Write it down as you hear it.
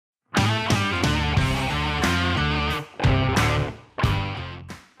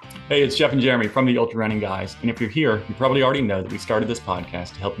Hey, it's Jeff and Jeremy from the Ultra Running Guys. And if you're here, you probably already know that we started this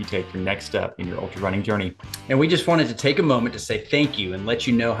podcast to help you take your next step in your ultra running journey. And we just wanted to take a moment to say thank you and let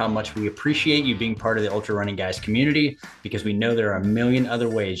you know how much we appreciate you being part of the Ultra Running Guys community, because we know there are a million other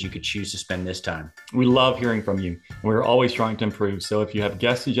ways you could choose to spend this time. We love hearing from you. We're always trying to improve. So if you have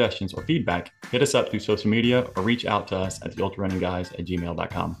guest suggestions or feedback, hit us up through social media or reach out to us at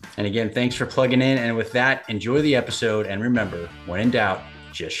theultrarunningguys@gmail.com. And again, thanks for plugging in. And with that, enjoy the episode. And remember, when in doubt,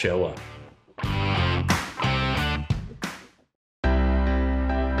 just show up.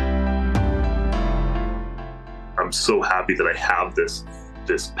 I'm so happy that I have this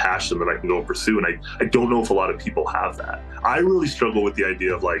passion that I can go and pursue. And I don't know if a lot of people have that. I really struggle with the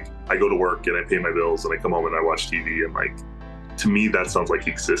idea of like, I go to work and I pay my bills and I come home and I watch TV, and like, to me, that sounds like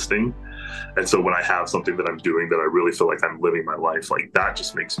existing. And so when I have something that I'm doing that I really feel like I'm living my life, like that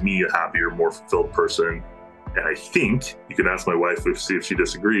just makes me a happier, more fulfilled person. And I think, you can ask my wife see if she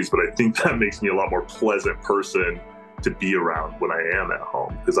disagrees, but I think that makes me a lot more pleasant person to be around when I am at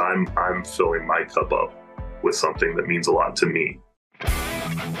home, because I'm filling my cup up with something that means a lot to me.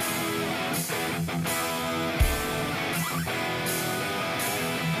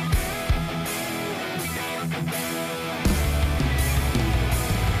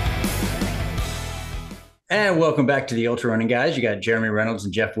 And welcome back to the Ultra Running Guys. You got Jeremy Reynolds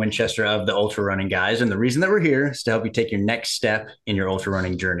and Jeff Winchester of the Ultra Running Guys. And the reason that we're here is to help you take your next step in your ultra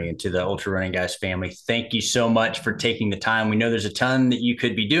running journey. And to the Ultra Running Guys family, thank you so much for taking the time. We know there's a ton that you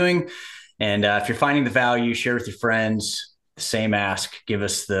could be doing. And if you're finding the value, share with your friends. Same ask, give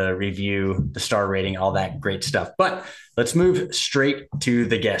us the review, the star rating, all that great stuff. But let's move straight to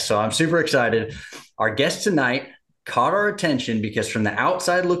the guest. So I'm super excited. Our guest tonight caught our attention because from the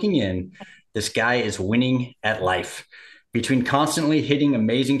outside looking in, this guy is winning at life. Between constantly hitting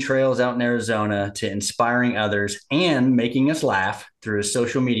amazing trails out in Arizona to inspiring others and making us laugh through his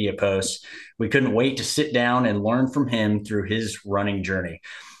social media posts, we couldn't wait to sit down and learn from him through his running journey.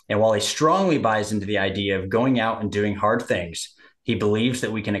 And while he strongly buys into the idea of going out and doing hard things, he believes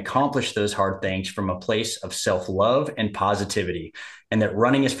that we can accomplish those hard things from a place of self-love and positivity, and that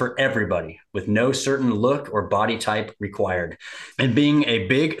running is for everybody with no certain look or body type required. And being a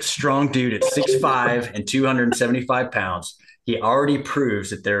big, strong dude at 6'5" and 275 pounds, he already proves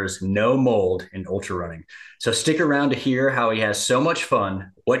that there is no mold in ultra running. So stick around to hear how he has so much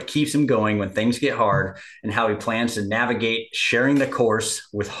fun, what keeps him going when things get hard, and how he plans to navigate sharing the course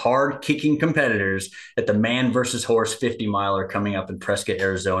with hard-kicking competitors at the Man versus Horse 50 miler coming up in Prescott,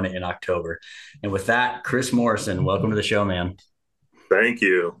 Arizona in October. And with that, Chris Morrison, welcome to the show, man. Thank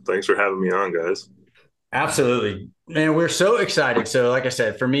you. Thanks for having me on, guys. Absolutely. Man, we're so excited. So like I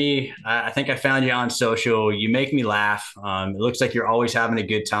said, for me, I think I found you on social. You make me laugh. It looks like you're always having a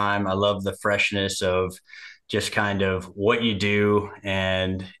good time. I love the freshness of just kind of what you do.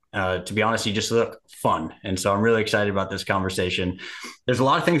 And to be honest, you just look fun. And so I'm really excited about this conversation. There's a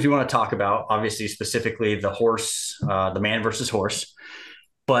lot of things we want to talk about, obviously, specifically the horse, the Man versus Horse.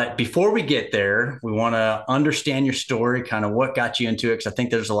 But before we get there, we want to understand your story, kind of what got you into it, because I think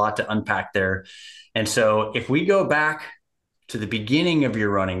there's a lot to unpack there. And so if we go back to the beginning of your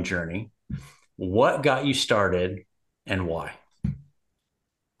running journey, what got you started and why?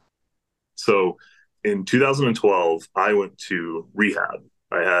 So in 2012, I went to rehab.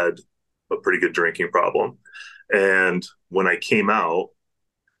 I had a pretty good drinking problem. And when I came out,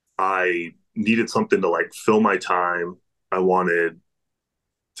 I needed something to like fill my time. I wanted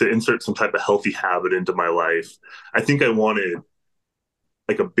to insert some type of healthy habit into my life. I think I wanted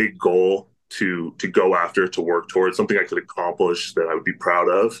like a big goal to go after, to work towards, something I could accomplish that I would be proud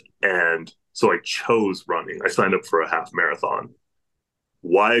of. And so I chose running. I signed up for a half marathon.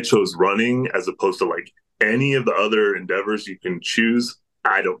 Why I chose running as opposed to like any of the other endeavors you can choose,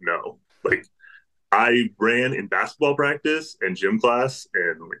 I don't know. Like I ran in basketball practice and gym class,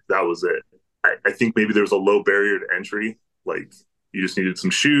 and like that was it. I think maybe there was a low barrier to entry. Like you just needed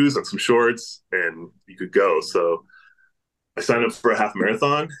some shoes and some shorts and you could go. So I signed up for a half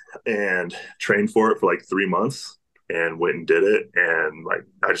marathon and trained for it for like 3 months and went and did it. And like,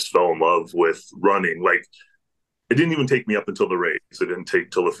 I just fell in love with running. Like it didn't even take me up until the race. It didn't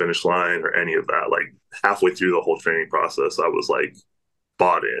take till the finish line or any of that. Like halfway through the whole training process, I was like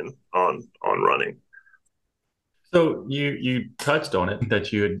bought in on running. So you touched on it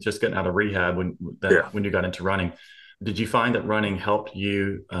that you had just gotten out of rehab when you got into running. Did you find that running helped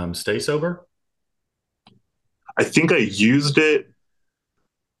you stay sober? I think I used it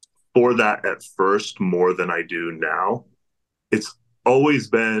for that at first more than I do now. It's always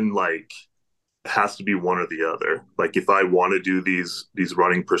been like, it has to be one or the other. Like if I want to do these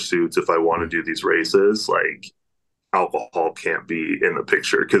running pursuits, if I want to do these races, like alcohol can't be in the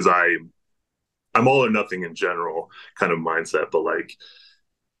picture, because I'm all or nothing in general kind of mindset. But like,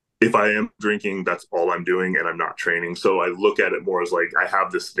 if I am drinking, that's all I'm doing, and I'm not training. So I look at it more as like, I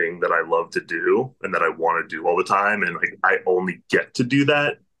have this thing that I love to do and that I want to do all the time. And like, I only get to do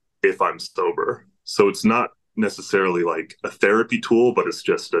that if I'm sober. So it's not necessarily like a therapy tool, but it's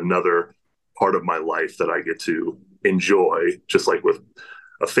just another part of my life that I get to enjoy, just like with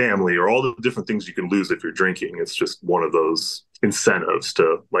a family or all the different things you can lose if you're drinking. It's just one of those incentives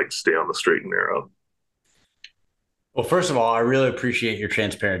to like stay on the straight and narrow. Well, first of all, I really appreciate your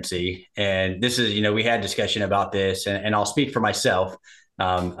transparency. And this is, we had discussion about this, and I'll speak for myself.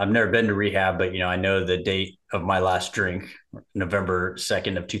 I've never been to rehab, but, I know the date of my last drink, November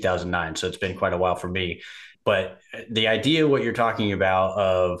 2nd of 2009. So it's been quite a while for me. But the idea, what you're talking about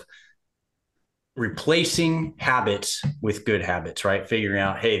of replacing habits with good habits, right? Figuring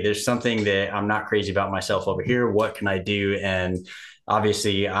out, hey, there's something that I'm not crazy about myself over here. What can I do? And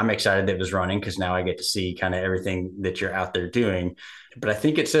obviously, I'm excited that it was running, because now I get to see kind of everything that you're out there doing. But I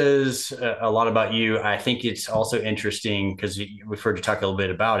think it says a lot about you. I think it's also interesting because we've heard you talk a little bit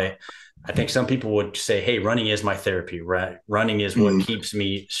about it. I think some people would say, hey, running is my therapy, right? Running is what keeps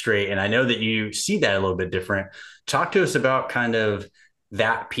me straight. And I know that you see that a little bit different. Talk to us about kind of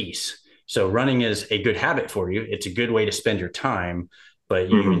that piece. So running is a good habit for you. It's a good way to spend your time. But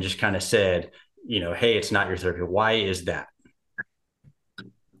you even just kind of said, hey, it's not your therapy. Why is that?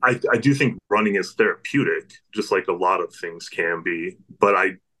 I do think running is therapeutic, just like a lot of things can be. But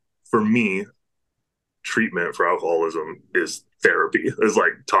for me, treatment for alcoholism is therapy. It's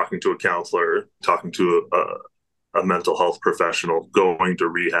like talking to a counselor, talking to a mental health professional, going to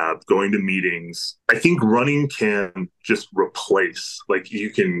rehab, going to meetings. I think running can just replace, like, you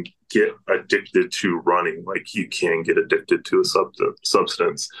can get addicted to running like you can get addicted to a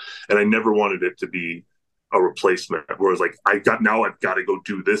substance. And I never wanted it to be a replacement where it's like, I've got to go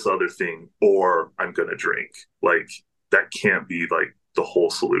do this other thing or I'm going to drink. Like, that can't be like the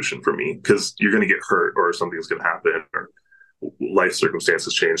whole solution for me, because you're going to get hurt or something's going to happen or life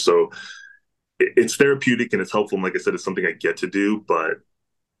circumstances change. So it's therapeutic and it's helpful. And like I said, it's something I get to do, but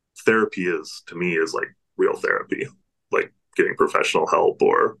therapy to me is like real therapy, like getting professional help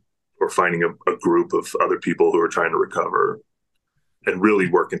or finding a group of other people who are trying to recover and really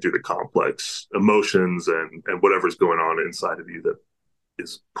working through the complex emotions and whatever's going on inside of you that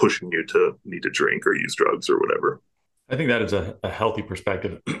is pushing you to need to drink or use drugs or whatever. I think that is a healthy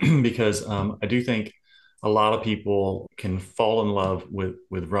perspective because I do think a lot of people can fall in love with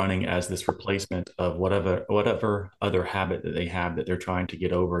running as this replacement of whatever other habit that they have that they're trying to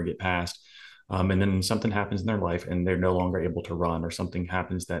get over or get past. And then something happens in their life and they're no longer able to run, or something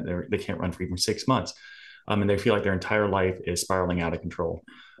happens that they can't run for even 6 months. And they feel like their entire life is spiraling out of control.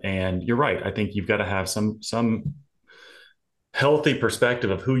 And you're right. I think you've got to have some healthy perspective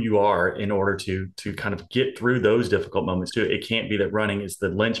of who you are in order to kind of get through those difficult moments too. It can't be that running is the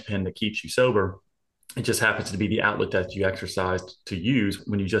linchpin that keeps you sober. It just happens to be the outlet that you exercised to use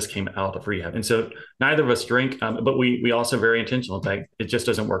when you just came out of rehab. And so neither of us drink, but we also very intentional. In fact, it just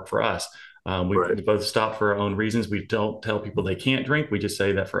doesn't work for us. We both stop for our own reasons. We don't tell people they can't drink. We just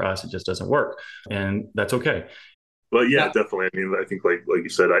say that for us, it just doesn't work. And that's okay. Well, yeah, definitely. I mean, I think like you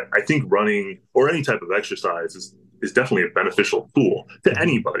said, I think running or any type of exercise is definitely a beneficial tool to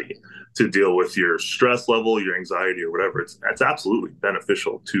anybody to deal with your stress level, your anxiety, or whatever. It's absolutely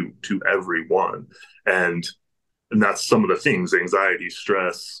beneficial to everyone. And that's some of the things, anxiety,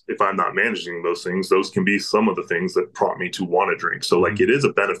 stress. If I'm not managing those things, those can be some of the things that prompt me to want to drink. So like, it is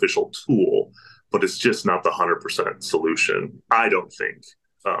a beneficial tool, but it's just not the 100% solution. I don't think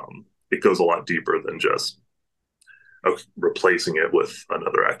it goes a lot deeper than just replacing it with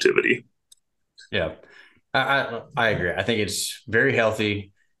another activity. Yeah, I agree. I think it's very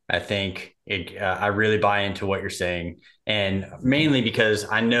healthy. I think I really buy into what you're saying, and mainly because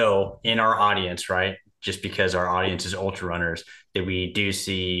I know in our audience, right? Just because our audience is ultra runners, that we do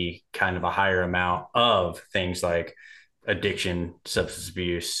see kind of a higher amount of things like addiction, substance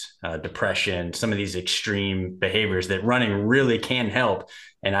abuse, depression, some of these extreme behaviors that running really can help.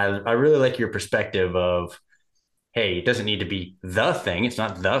 And I really like your perspective of, hey, it doesn't need to be the thing. It's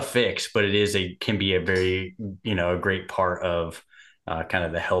not the fix, but can be a very, a great part of kind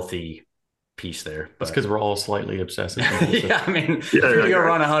of the healthy piece there. But it's because we're all slightly obsessive. Yeah, I mean, you go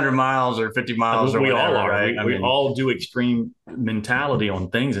run 100 miles or 50 miles or whatever, all are. Right? We all do extreme mentality on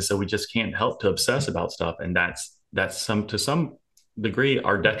things, and so we just can't help to obsess about stuff, and that's to some degree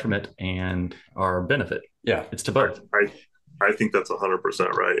our detriment and our benefit. Yeah, it's to both. I think that's 100%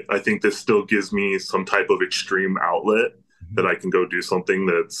 right. I think this still gives me some type of extreme outlet that I can go do something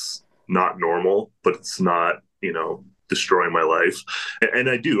that's not normal, but it's not destroying my life. And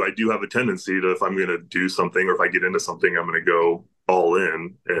I do have a tendency to, if I'm going to do something or if I get into something, I'm going to go all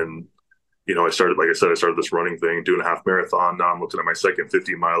in. And like I said, I started this running thing, doing a half marathon. Now I'm looking at my second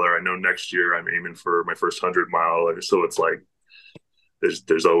 50 miler. I know next year I'm aiming for my first 100 mile. So it's like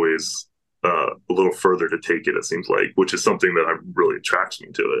there's always a little further to take it. It seems like, which is something that really attracts me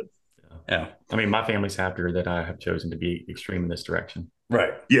to it. Yeah. I mean, my family's happier that I have chosen to be extreme in this direction.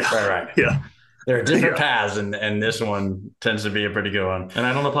 Right. Yeah. Right. Yeah. There are different paths, and this one tends to be a pretty good one. And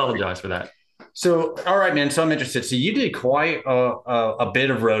I don't apologize for that. So, all right, man. So I'm interested. So you did quite a bit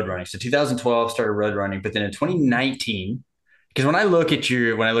of road running. So 2012 started road running, but then in 2019, because when I look at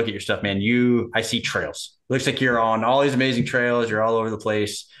your stuff, man, I see trails. Looks like you're on all these amazing trails. You're all over the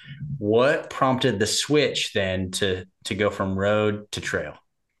place. What prompted the switch then to go from road to trail?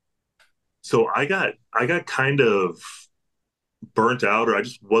 So I got kind of burnt out, or I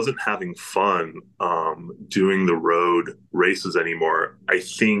just wasn't having fun doing the road races anymore. I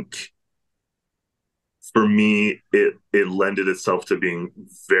think for me, it lended itself to being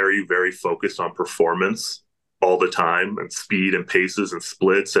very, very focused on performance all the time, and speed and paces and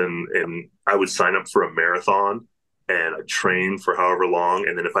splits. And I would sign up for a marathon and I'd train for however long.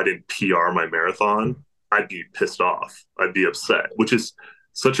 And then if I didn't PR my marathon, I'd be pissed off. I'd be upset, which is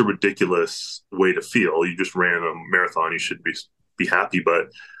such a ridiculous way to feel. You just ran a marathon. You should be happy, but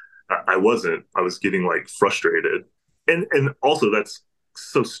I wasn't. I was getting like frustrated. And also that's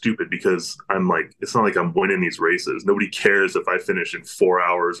so stupid because I'm like, it's not like I'm winning these races. Nobody cares if I finish in 4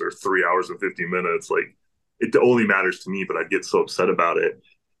 hours or 3 hours and 50 minutes. Like, it only matters to me, but I get so upset about it.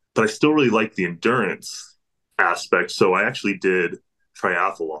 But I still really like the endurance aspect. So I actually did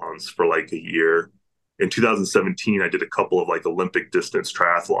triathlons for like a year. In 2017, I did a couple of like Olympic distance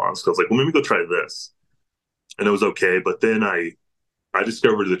triathlons. So I was like, well, maybe go try this. And it was okay. But then I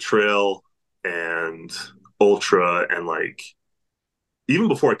discovered the trail and ultra, and like, even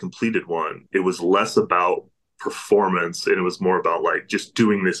before I completed one, it was less about performance and it was more about like just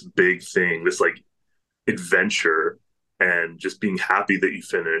doing this big thing, this like adventure, and just being happy that you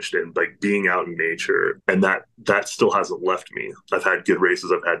finished and like being out in nature. And that still hasn't left me. I've had good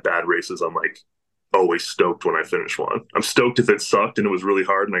races, I've had bad races. I'm like always stoked when I finish one. I'm stoked if it sucked and it was really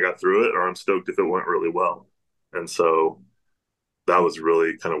hard and I got through it, or I'm stoked if it went really well. And so that was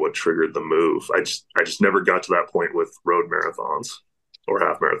really kind of what triggered the move. I just never got to that point with road marathons or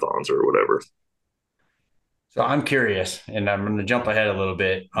half marathons or whatever. So I'm curious, and I'm going to jump ahead a little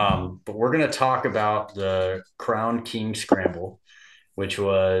bit, but we're going to talk about the Crown King Scramble, which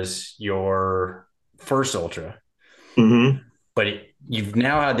was your first ultra. Mm-hmm. But you've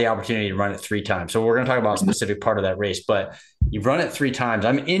now had the opportunity to run it 3 times. So we're going to talk about a specific part of that race, but you've run it 3 times.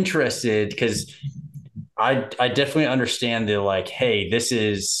 I'm interested because I definitely understand the like, hey, this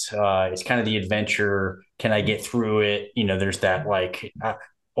is it's kind of the adventure. Can I get through it? There's that like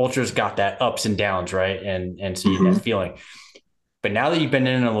ultra's got that ups and downs, right? And so you get that feeling. But now that you've been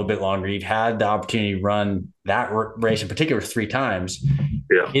in it a little bit longer, you've had the opportunity to run that race in particular 3 times.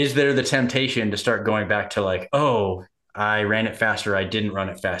 Yeah. Is there the temptation to start going back to like, oh, I ran it faster, I didn't run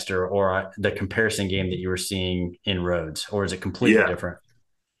it faster, or the comparison game that you were seeing in roads, or is it completely different?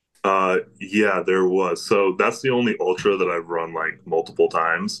 Yeah, there was. So that's the only ultra that I've run like multiple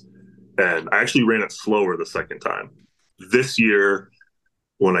times. And I actually ran it slower the second time. This year,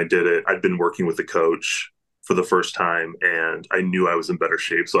 when I did it, I'd been working with a coach for the first time and I knew I was in better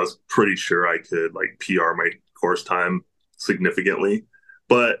shape. So I was pretty sure I could like PR my course time significantly.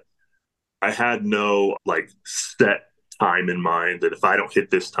 But I had no like set time in mind that if I don't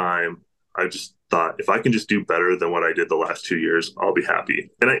hit this time, I just thought if I can just do better than what I did the last 2 years, I'll be happy.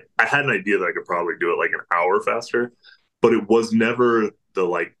 And I had an idea that I could probably do it like an hour faster, but it was never the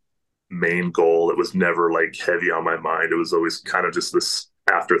like main goal. It was never like heavy on my mind. It was always kind of just this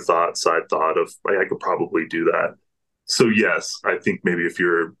afterthought, side thought of like, I could probably do that. So yes, I think maybe if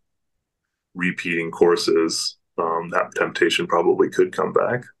you're repeating courses, that temptation probably could come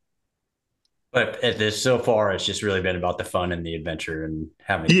back. But at this so far, it's just really been about the fun and the adventure and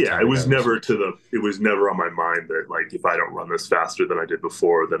having a good Yeah, time regardless. it was never on my mind that like if I don't run this faster than I did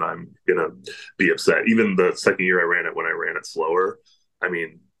before, then I'm gonna be upset. Even the second year I ran it, when I ran it slower, I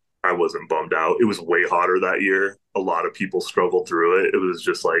mean, I wasn't bummed out. It was way hotter that year. A lot of people struggled through it. It was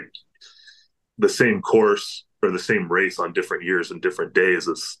just like the same course or the same race on different years and different days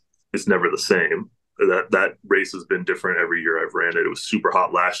is never the same. That race has been different every year I've ran it. It was super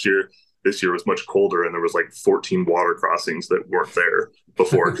hot last year. This year was much colder, and there was like 14 water crossings that weren't there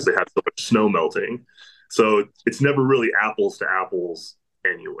before because they had so much snow melting. So it's never really apples to apples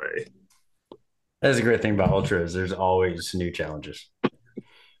anyway. That's a great thing about ultras. There's always new challenges.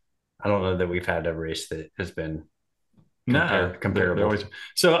 I don't know that we've had a race that has been No, they're comparable. always.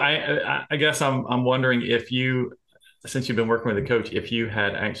 So I guess I'm wondering if you, since you've been working with a coach, if you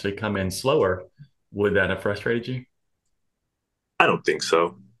had actually come in slower, would that have frustrated you? I don't think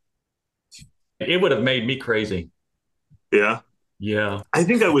so. It would have made me crazy. Yeah. Yeah. I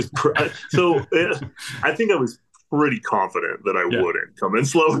think I was I think I was pretty confident that I Yeah. wouldn't come in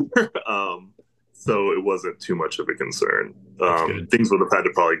slower. So it wasn't too much of a concern. That's good. Things would have had to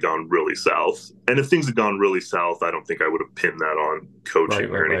probably gone really south. And if things had gone really south, I don't think I would have pinned that on Right,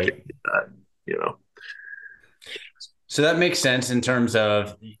 coaching right, or anything right. like that, you know. So that makes sense in terms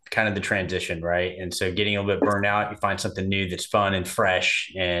of kind of the transition, right? And so getting a little bit burnt out, you find something new that's fun and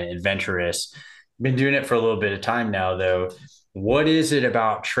fresh and adventurous. Been doing it for a little bit of time now, though. What is it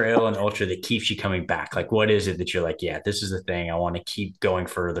about trail and ultra that keeps you coming back? Like, what is it that you're like, yeah, this is the thing. I want to keep going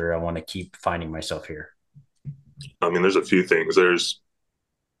further. I want to keep finding myself here. I mean, there's a few things. There's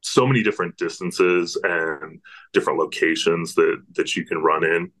so many different distances and different locations that you can run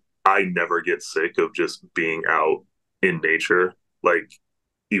in. I never get sick of just being out in nature. Like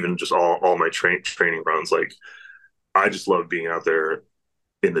even just all my training runs, like I just love being out there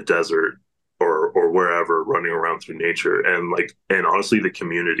in the desert or wherever running around through nature and honestly the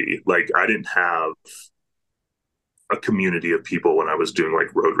community. Like I didn't have a community of people when I was doing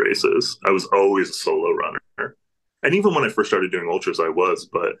like road races. I was always a solo runner. And even when I first started doing ultras I was,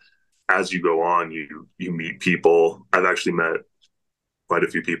 but as you go on you meet people. I've actually met quite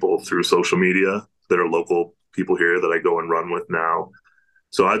a few people through social media that are local people here that I go and run with now.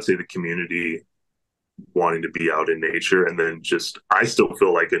 So I'd say the community, wanting to be out in nature, and then just I still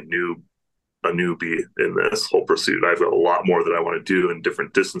feel like a newbie in this whole pursuit. I've got a lot more that I want to do and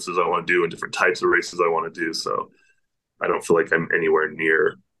different distances I want to do and different types of races I want to do. So I don't feel like I'm anywhere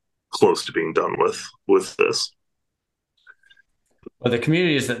near close to being done with this. Well, the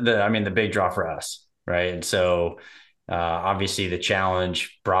community is I mean, the big draw for us, right? And so obviously the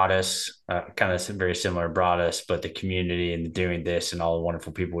challenge brought us kind of very similar, brought us, but the community and doing this and all the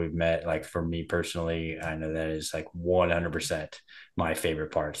wonderful people we've met, like for me personally, I know that is like 100% my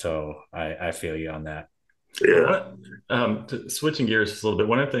favorite part. So I feel you on that. Yeah. Switching gears just a little bit,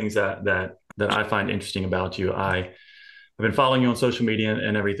 one of the things that I find interesting about you, I've been following you on social media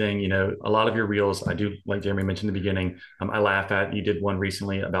and everything. You know, a lot of your reels, I do, like Jeremy mentioned in the beginning, I laugh at. You did one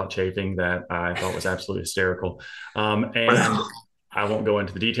recently about chafing that I thought was absolutely hysterical. And I won't go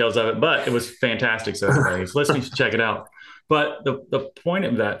into the details of it, but it was fantastic. So everybody who's listening should check it out. But the point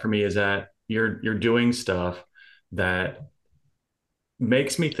of that for me is that you're doing stuff that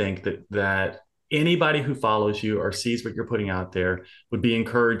makes me think that anybody who follows you or sees what you're putting out there would be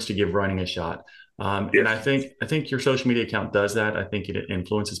encouraged to give running a shot. Yeah. And I think your social media account does that. I think it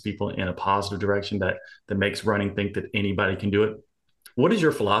influences people in a positive direction that makes running think that anybody can do it. What is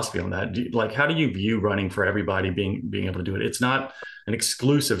your philosophy on that? Like, how do you view running for everybody being able to do it? It's not an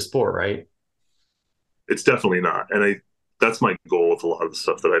exclusive sport, right? It's definitely not. And that's my goal with a lot of the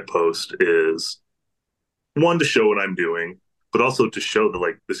stuff that I post is one to show what I'm doing, but also to show that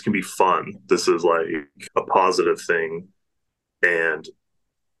like this can be fun. This is like a positive thing. And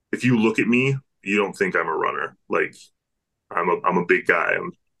if you look at me, you don't think I'm a runner. Like I'm a big guy.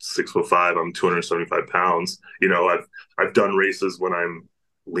 I'm 6'5". I'm 275 pounds. You know, I've done races when I'm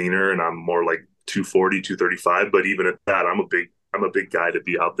leaner and I'm more like 240, 235. But even at that, I'm a big guy to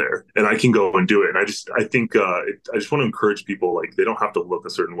be out there, and I can go and do it. And I think I just want to encourage people like they don't have to look a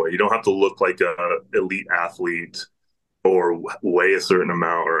certain way. You don't have to look like a elite athlete or weigh a certain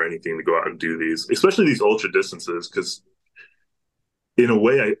amount or anything to go out and do these, especially these ultra distances, because in a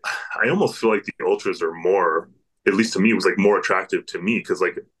way, I almost feel like the ultras are more, at least to me, it was like more attractive to me because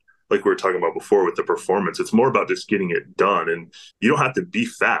like we were talking about before with the performance, it's more about just getting it done, and you don't have to be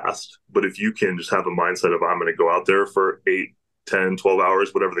fast, but if you can just have a mindset of I'm going to go out there for 8, 10, 12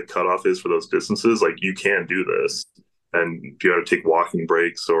 hours, whatever the cutoff is for those distances, like you can do this, and if you got to take walking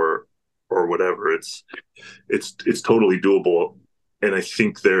breaks or whatever, it's totally doable. And I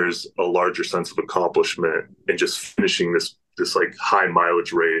think there's a larger sense of accomplishment in just finishing this like high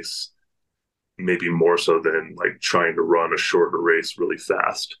mileage race, maybe more so than like trying to run a shorter race really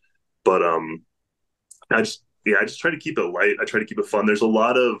fast. But I just try to keep it light. I try to keep it fun. There's a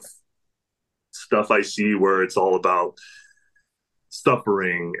lot of stuff I see where it's all about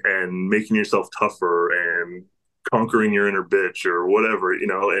suffering and making yourself tougher and conquering your inner bitch or whatever, you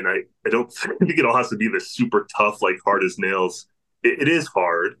know. And I don't think it all has to be this super tough, like hard as nails. It is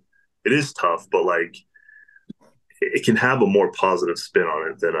hard, it is tough, but like it can have a more positive spin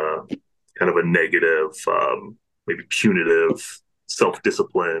on it than a kind of a negative, maybe punitive, self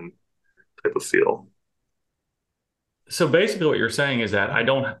discipline type of feel. So basically, what you're saying is that I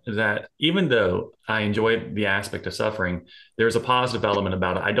don't, that even though I enjoy the aspect of suffering, there's a positive element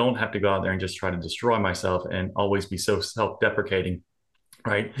about it. I don't have to go out there and just try to destroy myself and always be so self-deprecating,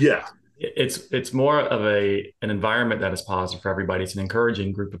 right? Yeah. It's more of an environment that is positive for everybody. It's an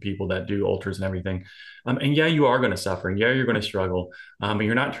encouraging group of people that do ultras and everything. And yeah, you are going to suffer, and yeah, you're going to struggle. And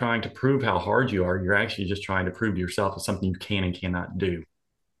you're not trying to prove how hard you are. You're actually just trying to prove to yourself it's something you can and cannot do.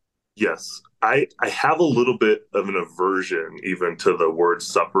 Yes. I have a little bit of an aversion even to the word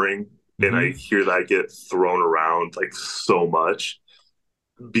suffering. And I Hmm. hear that get thrown around like so much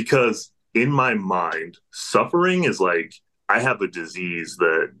because in my mind, suffering is like I have a disease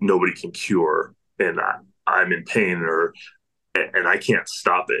that nobody can cure and I'm in pain or and I can't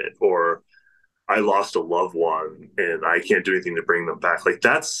stop it or I lost a loved one and I can't do anything to bring them back. Like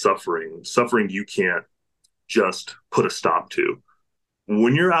that's suffering. Suffering you can't just put a stop to.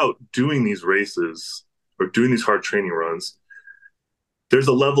 When you're out doing these races or doing these hard training runs, there's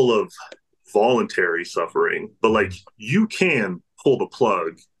a level of voluntary suffering, but like Hmm. you can pull the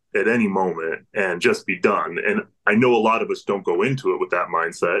plug at any moment and just be done. And I know a lot of us don't go into it with that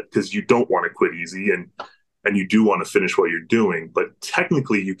mindset because you don't want to quit easy and you do want to finish what you're doing, but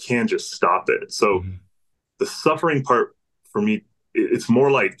technically you can just stop it. So Hmm. the suffering part for me, it's more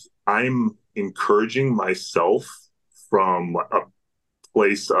like I'm encouraging myself from a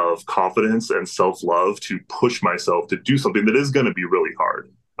place of confidence and self love to push myself to do something that is going to be really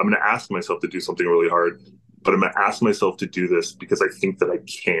hard. I'm going to ask myself to do something really hard, but I'm going to ask myself to do this because I think that I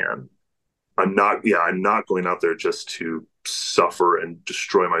can. I'm not going out there just to suffer and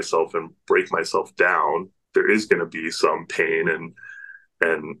destroy myself and break myself down. There is going to be some pain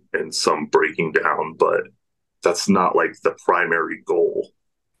and some breaking down, but that's not like the primary goal.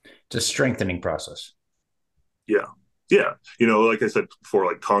 It's a strengthening process. Yeah. Yeah. You know, like I said before,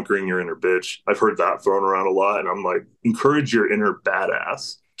 like conquering your inner bitch. I've heard that thrown around a lot. And I'm like, encourage your inner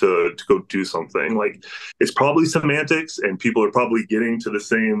badass to go do something. Like it's probably semantics and people are probably getting to the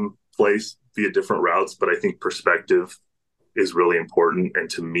same place via different routes. But I think perspective is really important. And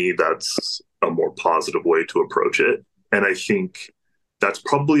to me, that's a more positive way to approach it. And I think that's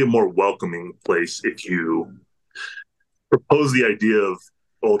probably a more welcoming place if you propose the idea of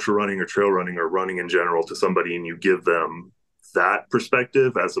ultra running or trail running or running in general to somebody and you give them that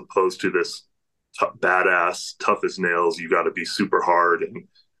perspective as opposed to this badass tough as nails you got to be super hard and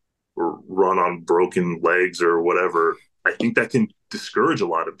run on broken legs or whatever. I think that can discourage a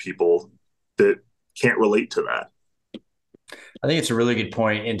lot of people that can't relate to that. I think it's a really good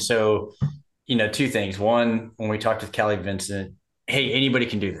point. And so, two things. One, when we talked with Callie Vincent, hey, anybody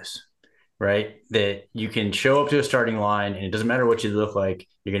can do this, right? That you can show up to a starting line and it doesn't matter what you look like,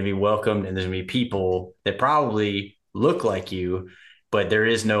 you're going to be welcomed. And there's going to be people that probably look like you, but there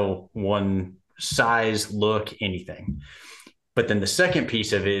is no one size, look, anything. But then the second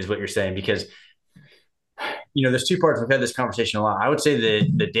piece of it is what you're saying, because there's two parts. We've had this conversation a lot. I would say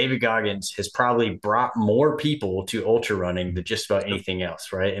that David Goggins has probably brought more people to ultra running than just about anything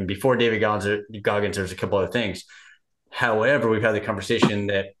else, right? And before David Goggins, there's a couple other things. However, we've had the conversation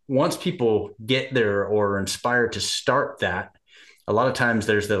that once people get there or are inspired to start that, a lot of times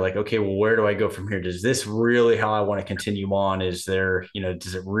there's the like, okay, well, where do I go from here? Does this really how I want to continue on? Is there,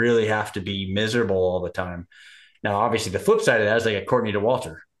 does it really have to be miserable all the time? Now, obviously, the flip side of that is like a Courtney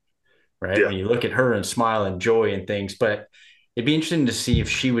DeWalter, right? Yeah. When you look at her and smile and joy and things, but it'd be interesting to see if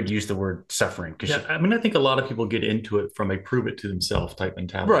she would use the word suffering because Yeah, she, I mean, I think a lot of people get into it from a prove it to themselves type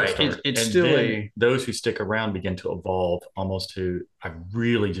mentality to right. start. It's And still then a, those who stick around begin to evolve almost to, I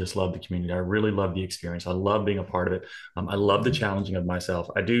really just love the community. I really love the experience. I love being a part of it. I love the challenging of myself.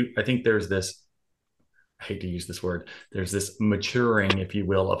 I think there's this, I hate to use this word, there's this maturing, if you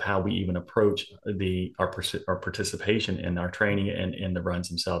will, of how we even approach our participation in our training and in the runs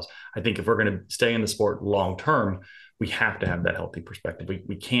themselves. I think if we're going to stay in the sport long term, we have to have that healthy perspective.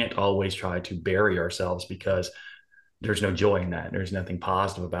 We can't always try to bury ourselves because there's no joy in that. There's nothing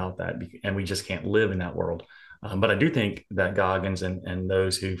positive about that, and we just can't live in that world. But I do think that Goggins and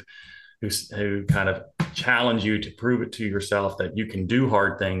those who kind of challenge you to prove it to yourself that you can do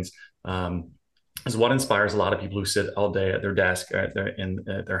hard things is what inspires a lot of people who sit all day at their desk at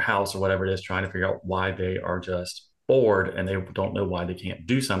their house or whatever it is, trying to figure out why they are just bored and they don't know why they can't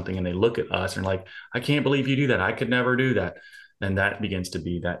do something. And they look at us and like, I can't believe you do that. I could never do that. And that begins to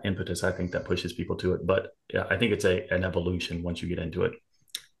be that impetus, I think, that pushes people to it. But yeah, I think it's an evolution once you get into it.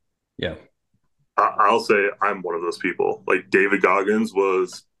 yeah. I'll say I'm one of those people. Like David Goggins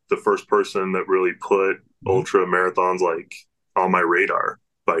was the first person that really put Mhm. ultra marathons like on my radar.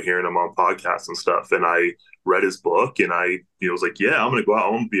 by hearing him on podcasts and stuff. And I read his book, and I was like, yeah, I'm going to go out,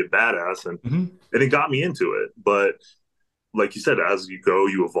 I'm going to be a badass. And it got me into it. But like you said, as you go,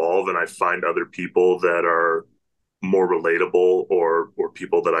 you evolve, and I find other people that are more relatable, or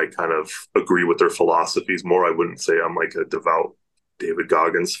people that I kind of agree with their philosophies more. I wouldn't say I'm like a devout David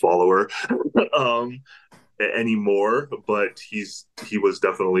Goggins follower anymore, but he was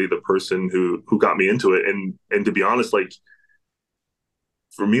definitely the person who got me into it. And to be honest, like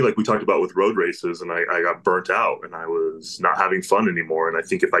for me, like we talked about with road races, and I got burnt out, and I was not having fun anymore. And I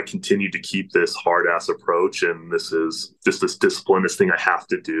think if I continued to keep this hard ass approach, and this is just this discipline, this thing I have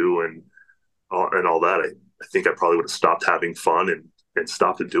to do, and all that, I think I probably would have stopped having fun and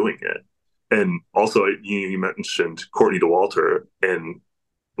stopped doing it. And also, you mentioned Courtney Dauwalter, and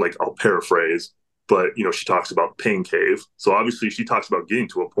like I'll paraphrase, but she talks about the pain cave. So obviously, she talks about getting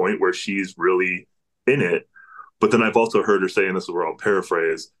to a point where she's really in it. But then I've also heard her say, and this is where I'll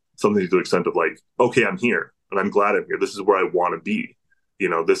paraphrase, something to the extent of like, okay, I'm here, and I'm glad I'm here. This is where I want to be.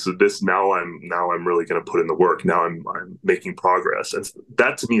 This now I'm really going to put in the work. Now I'm making progress. And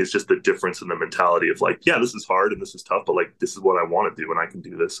that to me is just the difference in the mentality of like, yeah, this is hard and this is tough, but like, this is what I want to do, and I can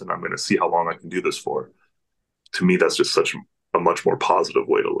do this, and I'm going to see how long I can do this for. To me, that's just such a much more positive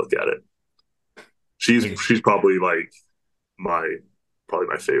way to look at it. She's probably like my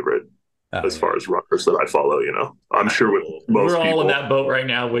favorite as far as runners that I follow. I'm sure with most we're all people in that boat right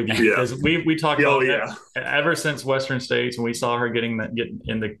now with you, because we talked about yeah. ever since Western States, and we saw her get in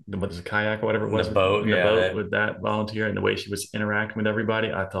the what is it, kayak or whatever it was, the boat with that volunteer, and the way she was interacting with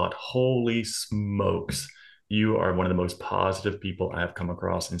everybody. I thought, holy smokes, you are one of the most positive people I have come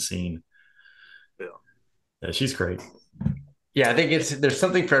across and seen. Yeah, she's great. Yeah, I think there's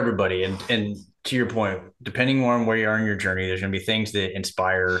something for everybody, and to your point, depending on where you are in your journey, there's going to be things that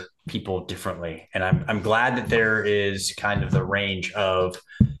inspire people differently. And I'm glad that there is kind of the range of,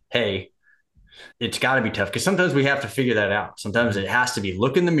 hey, it's got to be tough, because sometimes we have to figure that out. Sometimes it has to be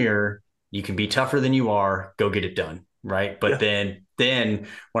look in the mirror. You can be tougher than you are. Go get it done. Right. But then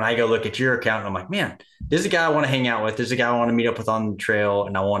when I go look at your account, I'm like, man, this is a guy I want to hang out with. This is a guy I want to meet up with on the trail,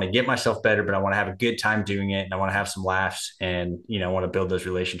 and I want to get myself better, but I want to have a good time doing it. And I want to have some laughs, and, I want to build those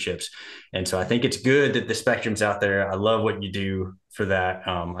relationships. And so I think it's good that the spectrum's out there. I love what you do for that.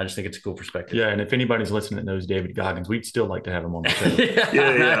 I just think it's a cool perspective. Yeah. And if anybody's listening that knows David Goggins, we'd still like to have him on the show.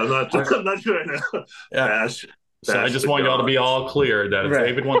 I'm not trying to bash. So I just want y'all to be all clear that if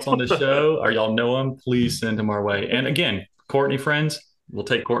David wants on the show, or y'all know him, please send him our way. And again, Courtney friends, we'll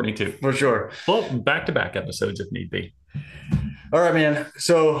take Courtney too. For sure. Well, back-to-back episodes if need be. All right, man.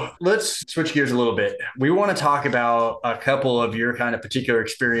 So let's switch gears a little bit. We want to talk about a couple of your kind of particular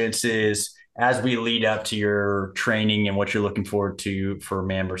experiences as we lead up to your training and what you're looking forward to for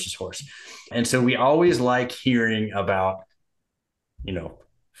man versus horse. And so we always like hearing about,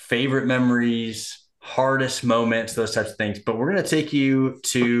 favorite memories, hardest moments, those types of things. But we're going to take you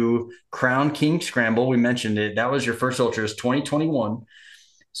to Crown King Scramble. We mentioned it. That was your first ultras, 2021.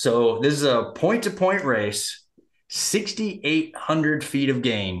 So this is a point-to-point race, 6,800 feet of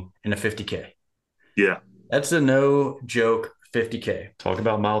gain in a 50K. Yeah. That's a no joke 50K. Talk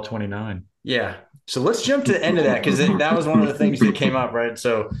about mile 29. Yeah. So let's jump to the end of that, because that was one of the things that came up, right?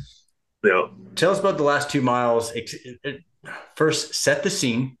 So tell us about the last 2 miles. First, set the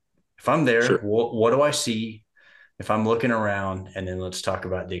scene. If I'm there, sure. What do I see if I'm looking around? And then let's talk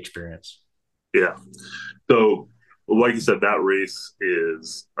about the experience. Yeah. So, like you said, that race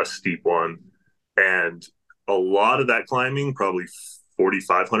is a steep one. And a lot of that climbing, probably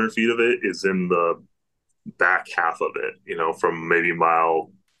 4,500 feet of it, is in the back half of it, from maybe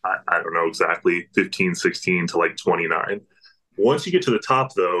mile, I don't know exactly, 15, 16 to like 29. Once you get to the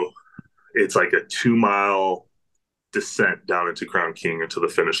top, though, it's like a 2-mile descent down into Crown King into the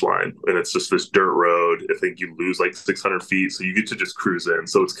finish line, and it's just this dirt road. I think you lose like 600 feet, so you get to just cruise in.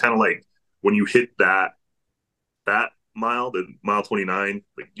 So it's kind of like when you hit that mile, the mile 29,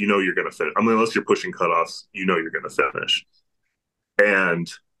 like you're gonna finish. I mean, unless you're pushing cutoffs, you're gonna finish.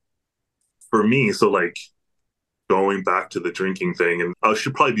 And for me, so like going back to the drinking thing, and I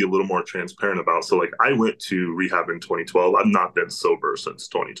should probably be a little more transparent about. So like I went to rehab in 2012. I've not been sober since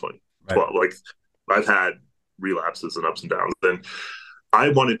 2020. Right. Well, like I've had relapses and ups and downs. And I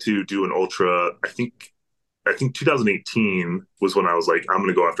wanted to do an ultra. I think 2018 was when I was like, I'm going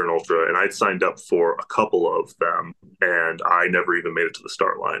to go after an ultra. And I'd signed up for a couple of them, and I never even made it to the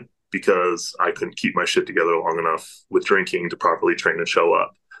start line because I couldn't keep my shit together long enough with drinking to properly train and show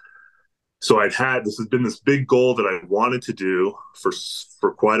up. So this has been this big goal that I wanted to do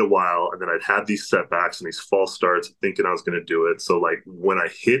for quite a while. And then I'd had these setbacks and these false starts thinking I was going to do it. So like when I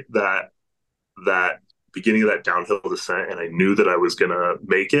hit that beginning of that downhill descent, and I knew that I was gonna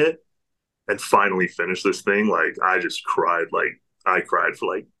make it and finally finish this thing. Like I just cried. Like I cried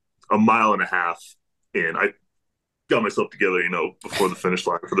for like a mile and a half in. I got myself together, before the finish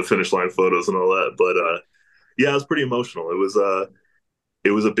line for the finish line photos and all that. But yeah, it was pretty emotional.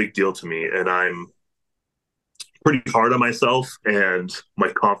 It was a big deal to me, and I'm pretty hard on myself, and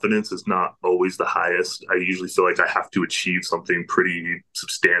my confidence is not always the highest. I usually feel like I have to achieve something pretty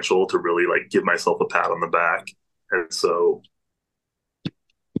substantial to really like give myself a pat on the back. And so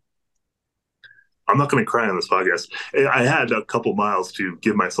I'm not going to cry on this podcast. I had a couple miles to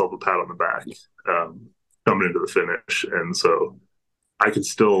give myself a pat on the back coming into the finish, and so I can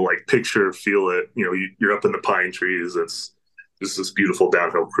still like picture, feel it. You're up in the pine trees. It's just this beautiful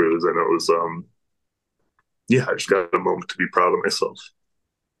downhill cruise, and it was yeah, I just got a moment to be proud of myself.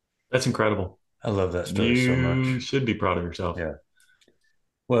 That's incredible. I love that story so much. You should be proud of yourself. Yeah.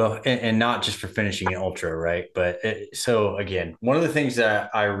 Well, and not just for finishing an ultra, right? But so again, one of the things that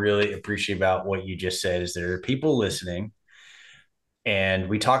I really appreciate about what you just said is there are people listening, and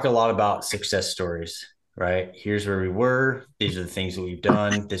we talk a lot about success stories, right? Here's where we were. These are the things that we've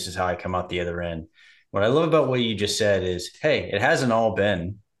done. This is how I come out the other end. What I love about what you just said is, hey, it hasn't all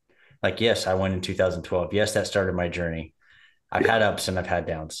been like, yes, I went in 2012. Yes, that started my journey. I've had ups and I've had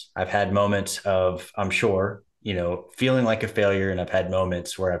downs. I've had moments of, I'm sure, feeling like a failure, and I've had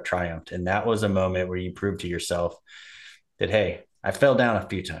moments where I've triumphed. And that was a moment where you proved to yourself that, hey, I fell down a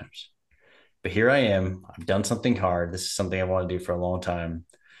few times, but here I am. I've done something hard. This is something I want to do for a long time.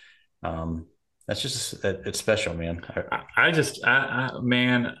 That's just, it's special, man.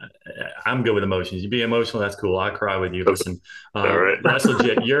 Man, I'm good with emotions. You be emotional, that's cool. I cry with you. Listen, All right. that's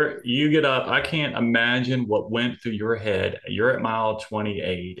legit. You get up. I can't imagine what went through your head. You're at mile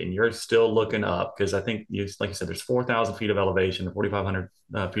 28 and you're still looking up, because I think like you said, there's 4,000 feet of elevation,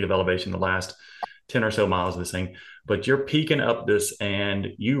 4,500 feet of elevation, the last 10 or so miles of this thing, but you're peaking up this and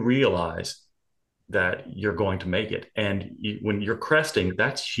you realize that you're going to make it. And when you're cresting,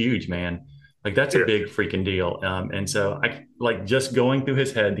 that's huge, man. Like that's a big freaking deal. And so I like just going through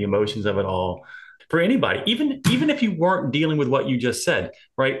his head, the emotions of it all for anybody, even if you weren't dealing with what you just said,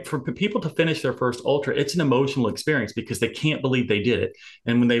 right? For people to finish their first ultra, it's an emotional experience because they can't believe they did it.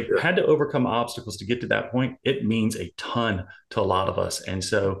 And when they've had to overcome obstacles to get to that point, it means a ton to a lot of us. And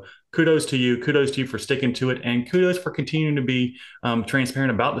so kudos to you for sticking to it, and kudos for continuing to be transparent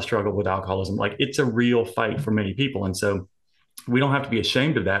about the struggle with alcoholism. Like it's a real fight for many people. And so we don't have to be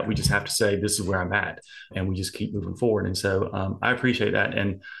ashamed of that. We just have to say, this is where I'm at, and we just keep moving forward. And so I appreciate that,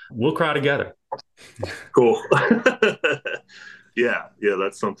 and we'll cry together. Cool. Yeah.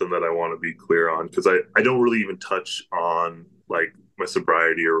 That's something that I want to be clear on, because I don't really even touch on like my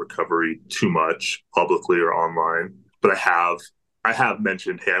sobriety or recovery too much publicly or online, but I have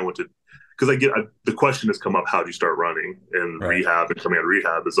mentioned, hey, I went to, because the question has come up, how do you start running? And rehab and coming out of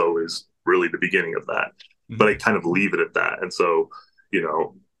rehab is always really the beginning of that. But I kind of leave it at that. And so, I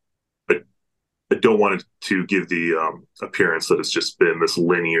don't want it to give the appearance that it's just been this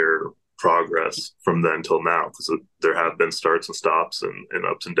linear progress from then till now, because there have been starts and stops and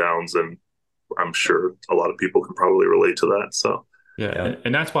ups and downs. And I'm sure a lot of people can probably relate to that. So, yeah.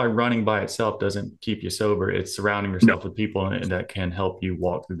 And that's why running by itself doesn't keep you sober. It's surrounding yourself with people that can help you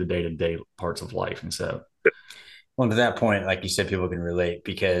walk through the day-to-day parts of life. And so, well, to that point, like you said, people can relate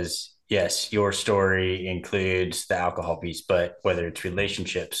because yes, your story includes the alcohol piece, but whether it's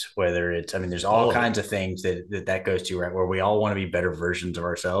relationships, whether it's, there's all kinds of things that goes to, right? Where we all want to be better versions of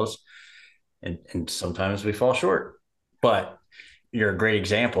ourselves. And sometimes we fall short, but you're a great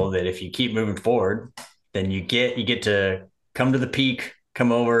example that if you keep moving forward, then you get to come to the peak,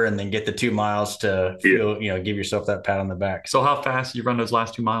 come over, and then get the 2 miles to feel, give yourself that pat on the back. So how fast did you run those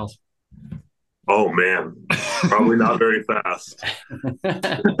last 2 miles? Oh man, probably not very fast.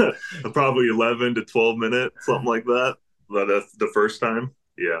 Probably 11 to 12 minutes, something like that. That's the first time.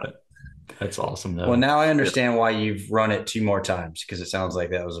 Yeah. That's awesome, though. Well, now I understand why you've run it 2 more times, because it sounds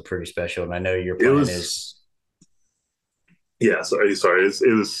like that was a pretty special. And I know your plan is. Yeah, sorry.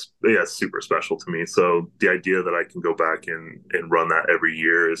 It was super special to me. So the idea that I can go back and run that every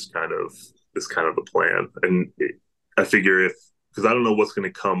year is kind of the plan. And I figure because I don't know what's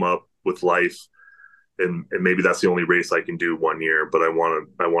going to come up with life, and maybe that's the only race I can do 1 year, but I want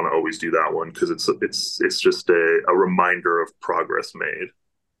to always do that one, because it's just a reminder of progress made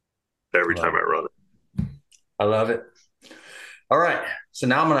every time I run it. I love it. All right. So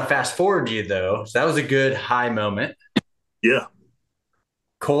now I'm going to fast forward you, though. So that was a good high moment. Yeah.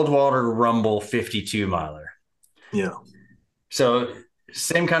 Coldwater Rumble 52 miler. Yeah. So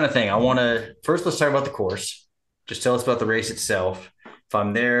same kind of thing. Let's talk about the course. Just tell us about the race itself. If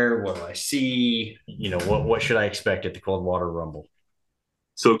I'm there, what do I see? What should I expect at the Cold Water Rumble?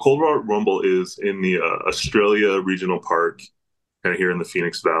 So Cold Water Rumble is in the Australia Regional Park, kind of here in the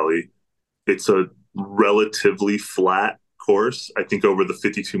Phoenix Valley. It's a relatively flat course. I think over the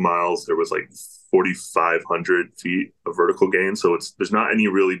 52 miles, there was like 4,500 feet of vertical gain. So there's not any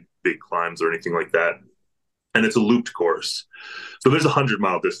really big climbs or anything like that. And it's a looped course. So there's a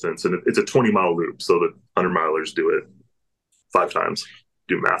 100-mile distance and it's a 20-mile loop. So the 100 milers do it 5 times.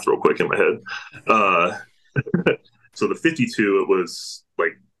 Do math real quick in my head. Uh, so the 52, it was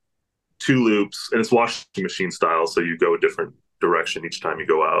like 2 loops and it's washing machine style. So you go a different direction each time you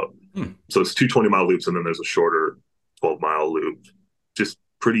go out. So it's 2 20-mile loops and then there's a shorter 12-mile loop. Just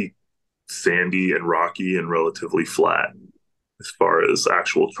pretty sandy and rocky and relatively flat as far as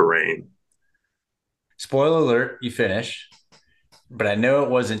actual terrain. Spoiler alert, you finish. But I know it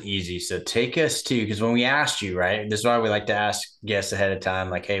wasn't easy. So take us to, because when we asked you, right, this is why we like to ask guests ahead of time,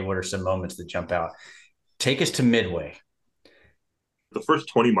 like, hey, what are some moments that jump out? Take us to midway. The first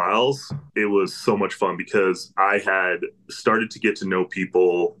 20 miles, it was so much fun because I had started to get to know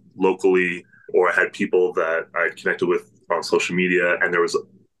people locally, or I had people that I connected with on social media, and there was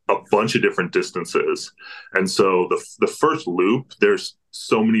a bunch of different distances. And so the first loop, there's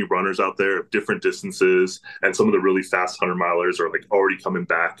so many runners out there of different distances, and some of the really fast 100 milers are like already coming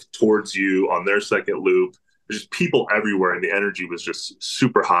back towards you on their second loop. There's just people everywhere, and the energy was just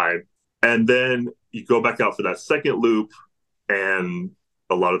super high. And then you go back out for that second loop, and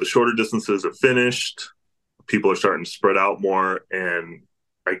a lot of the shorter distances have finished. People are starting to spread out more. And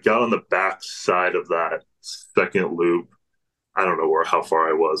I got on the back side of that second loop. I don't know how far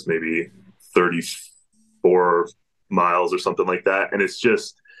I was, maybe 34 miles or something like that. And it's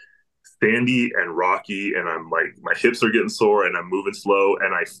just sandy and rocky. And I'm like, my hips are getting sore and I'm moving slow.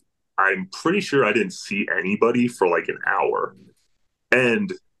 And I'm pretty sure I didn't see anybody for like an hour.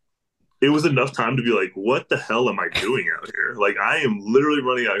 And it was enough time to be like, what the hell am I doing out here? Like, I am literally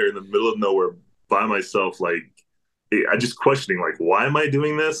running out here in the middle of nowhere by myself. Like, I just questioning, like, why am I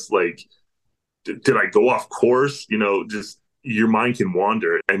doing this? Like, did I go off course? Just your mind can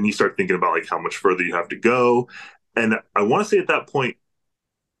wander and you start thinking about like how much further you have to go. And I want to say at that point,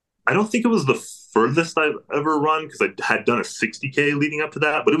 I don't think it was the furthest I've ever run because I had done a 60K leading up to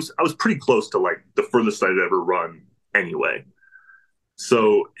that, but I was pretty close to like the furthest I'd ever run anyway.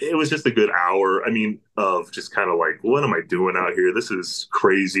 So it was just a good hour. I mean, of just kind of like, what am I doing out here? This is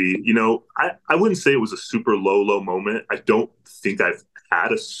crazy. I wouldn't say it was a super low moment. I don't think I've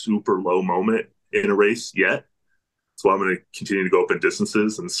had a super low moment in a race yet. So I'm going to continue to go up in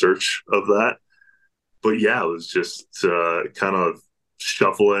distances in search of that. But yeah, it was just kind of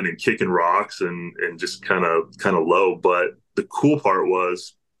shuffling and kicking rocks and just kind of low. But the cool part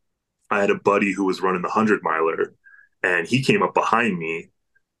was I had a buddy who was running the 100-miler and he came up behind me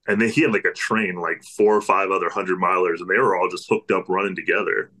and then he had like a train, like 4 or 5 other 100-milers, and they were all just hooked up running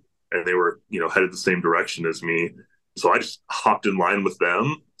together and they were, headed the same direction as me. So I just hopped in line with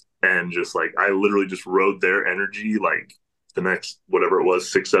them and just like, I literally just rode their energy, like the next, whatever it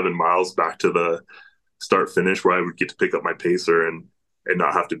was, 6, 7 miles back to the start finish where I would get to pick up my pacer and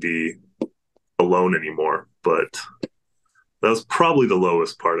not have to be alone anymore. But that was probably the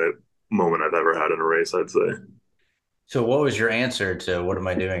lowest moment I've ever had in a race, I'd say. So what was your answer to what am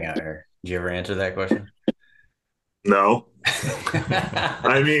I doing out here? Did you ever answer that question? No.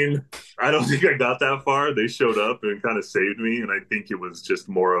 I mean, I don't think I got that far. They showed up and kind of saved me. And I think it was just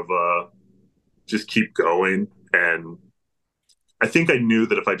more of a just keep going. And I think I knew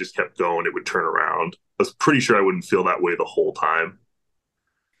that if I just kept going, it would turn around. I was pretty sure I wouldn't feel that way the whole time.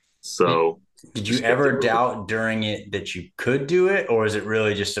 So did you ever doubt during it that you could do it? Or is it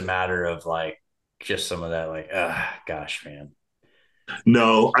really just a matter of like, just some of that, like, gosh, man.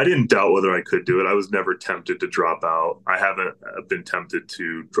 No, I didn't doubt whether I could do it. I was never tempted to drop out. I haven't been tempted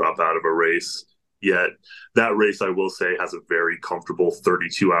to drop out of a race yet. That race, I will say, has a very comfortable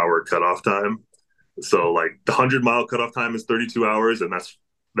 32-hour cutoff time. So, like, the 100-mile cutoff time is 32 hours, and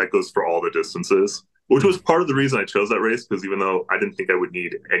that goes for all the distances, which was part of the reason I chose that race, because even though I didn't think I would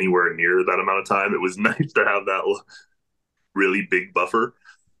need anywhere near that amount of time, it was nice to have that really big buffer.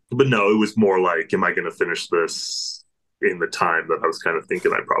 But no, it was more like, am I going to finish this in the time that I was kind of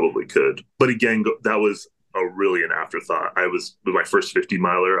thinking I probably could? But again, that was really an afterthought. With my first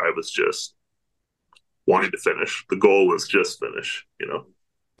 50-miler, I was just wanting to finish. The goal was just finish.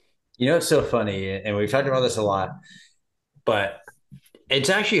 It's so funny, and we've talked about this a lot, but it's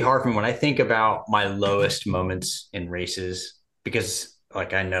actually hard for me when I think about my lowest moments in races, because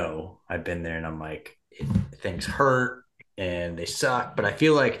like I know I've been there and I'm like, things hurt and they suck, but I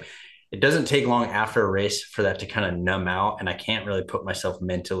feel like it doesn't take long after a race for that to kind of numb out. And I can't really put myself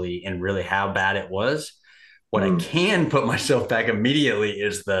mentally in really how bad it was. What I Mm. can put myself back immediately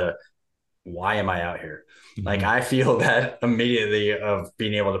is why am I out here? Like Mhm. I feel that immediately of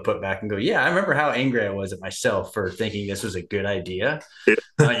being able to put back and go, yeah, I remember how angry I was at myself for thinking this was a good idea.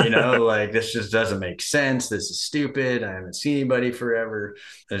 Like this just doesn't make sense. This is stupid. I haven't seen anybody forever.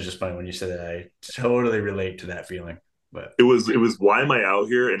 It's just funny when you said that. I totally relate to that feeling. But It was why am I out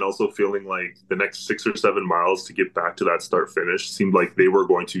here, and also feeling like the next 6 or 7 miles to get back to that start finish seemed like they were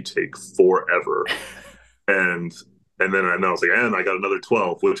going to take forever. And and then I was like, and I got another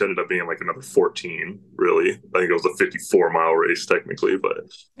 12, which ended up being like another 14. Really, I think it was a 54-mile race technically,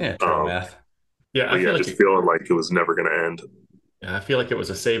 yeah, trail um, math. Yeah, but yeah, just feeling like it was never going to end. I feel like it was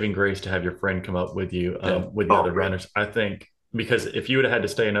a saving grace to have your friend come up with you, Yeah. with the Oh other man, runners. I think because if you would have had to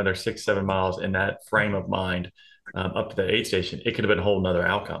stay another 6, 7 miles in that frame of mind, up to the aid station, it could have been a whole nother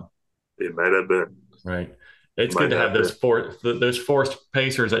outcome, it might have been, right? It's good might to have have been. those forced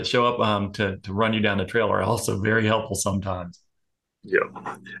pacers that show up to run you down the trail are also very helpful sometimes. Yeah,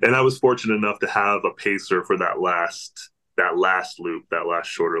 and I was fortunate enough to have a pacer for that last loop, that last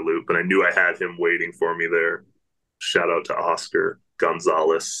shorter loop, and I knew I had him waiting for me there. Shout out to Oscar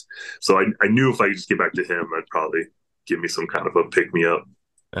Gonzalez. So I knew if I could just get back to him, I'd probably give me some kind of a pick me up.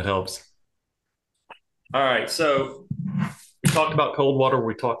 That helps. All right, so we talked about Coldwater.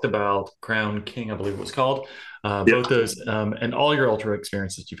 We talked about Crown King, I believe it was called. Yeah. Both those and all your ultra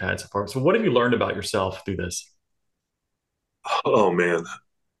experiences you've had so far. So, what have you learned about yourself through this? Oh man.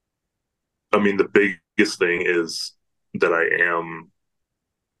 I mean, the biggest thing is that I am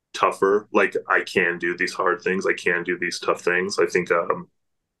tougher. Like I can do these hard things. I can do these tough things. I think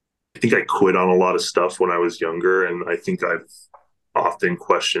I quit on a lot of stuff when I was younger, and I think I've often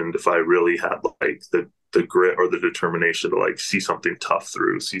questioned if I really had like the grit or the determination to like see something tough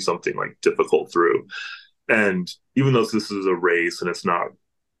through, see something like difficult through. And even though this is a race and it's not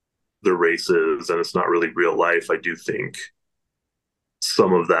the races and it's not really real life, I do think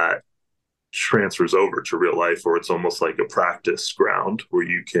some of that transfers over to real life, where it's almost like a practice ground where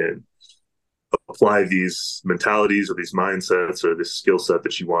you can apply these mentalities or these mindsets or this skill set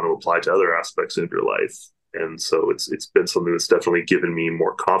that you want to apply to other aspects of your life. And so it's been something that's definitely given me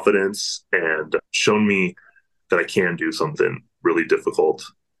more confidence and shown me that I can do something really difficult.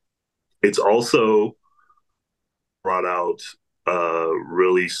 It's also brought out a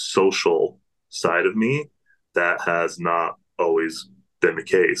really social side of me that has not always been the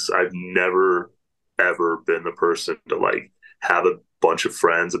case. I've never ever been the person to like have a bunch of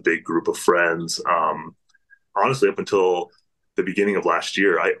friends, a big group of friends. Honestly, up until the beginning of last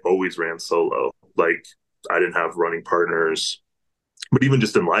year, I always ran solo. Like I didn't have running partners, but even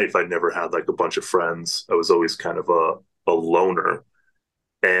just in life, I never had like a bunch of friends. I was always kind of a loner.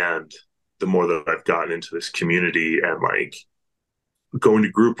 And the more that I've gotten into this community and like going to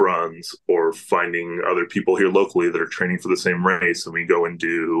group runs or finding other people here locally that are training for the same race, and we go and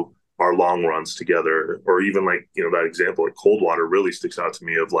do our long runs together, or even like, that example like Coldwater really sticks out to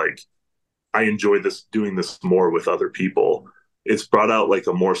me of like, I enjoy this doing this more with other people. It's brought out like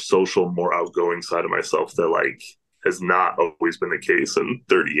a more social, more outgoing side of myself that like has not always been the case in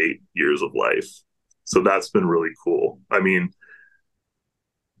 38 years of life. So that's been really cool. I mean,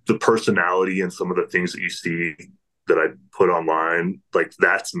 the personality and some of the things that you see that I put online, like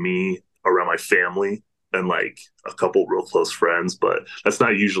that's me around my family and like a couple real close friends, but that's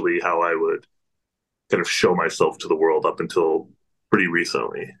not usually how I would kind of show myself to the world up until pretty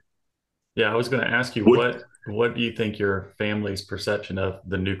recently. Yeah, I was going to ask you Would what do you think your family's perception of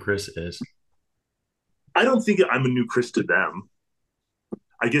the new Chris is? I don't think I'm a new Chris to them.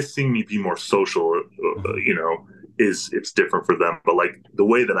 I guess seeing me be more social, Mhm. is it's different for them. But like the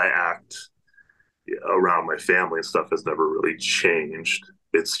way that I act around my family and stuff has never really changed.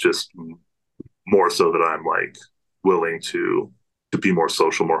 It's just more so that I'm like willing to be more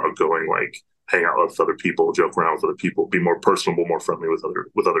social, more outgoing, like hang out with other people, joke around with other people, be more personable, more friendly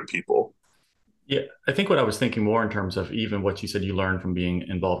with other people. Yeah, I think what I was thinking more in terms of even what you said you learned from being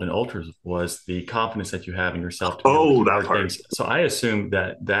involved in ultras was the confidence that you have in yourself to be able to Oh, do that hard part. things. So I assume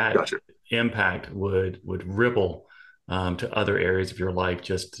that Gotcha. impact would ripple to other areas of your life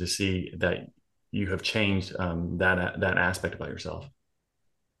just to see that you have changed that aspect about yourself.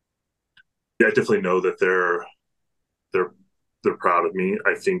 Yeah, I definitely know that they're they're proud of me.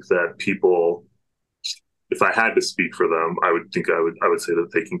 I think that people, if I had to speak for them, I would say that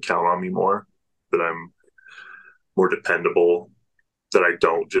they can count on me more, that I'm more dependable, that I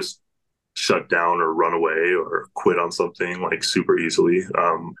don't just shut down or run away or quit on something like super easily.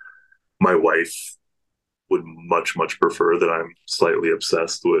 My wife would much, much prefer that I'm slightly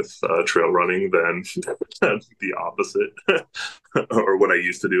obsessed with trail running than the opposite, or what I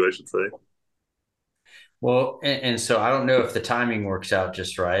used to do, I should say. Well, and so I don't know if the timing works out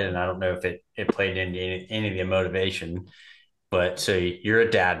just right, and I don't know if it played into any of the motivation. But so you're a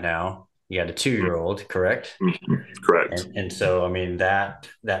dad now. You got a 2-year-old, correct? Correct. And so I mean that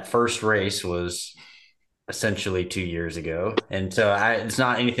first race was essentially 2 years ago. And so it's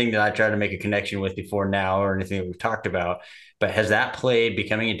not anything that I try to make a connection with before now or anything that we've talked about. But has that played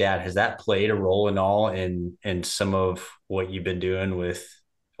becoming a dad? Has that played a role in all in some of what you've been doing with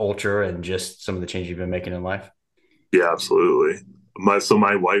ultra and just some of the changes you've been making in life? Yeah, absolutely. My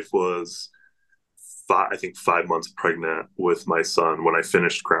wife was I think 5 months pregnant with my son when I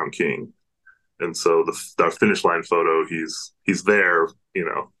finished Crown King, and so the finish line photo, he's there,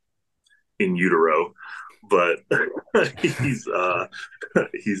 in utero, but he's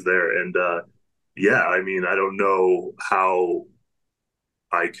he's there, and yeah, I mean, I don't know how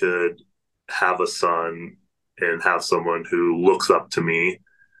I could have a son and have someone who looks up to me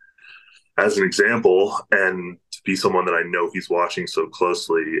as an example and to be someone that I know he's watching so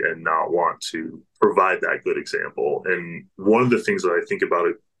closely and not want to provide that good example. And one of the things that I think about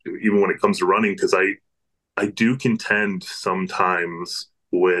it, even when it comes to running, because I do contend sometimes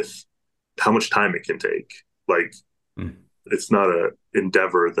with how much time it can take. Like, it's not a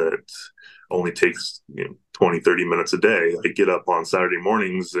endeavor that only takes 20, 30 minutes a day. I get up on Saturday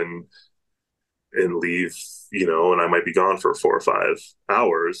mornings and leave, and I might be gone for 4 or 5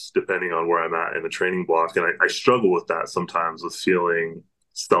 hours, depending on where I'm at in the training block. And I struggle with that sometimes, with feeling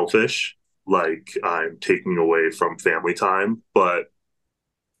selfish, like I'm taking away from family time. But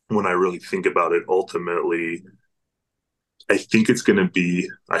when I really think about it, ultimately, I hope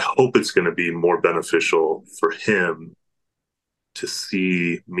it's going to be more beneficial for him to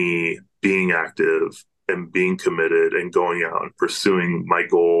see me being active and being committed and going out and pursuing my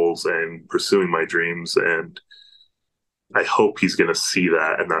goals and pursuing my dreams. And I hope he's going to see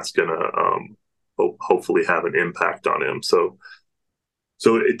that, and that's going to hopefully have an impact on him. So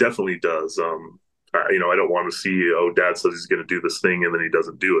it definitely does. I don't want to see, oh, dad says he's going to do this thing and then he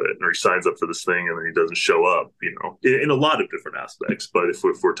doesn't do it, or he signs up for this thing and then he doesn't show up, in a lot of different aspects. But if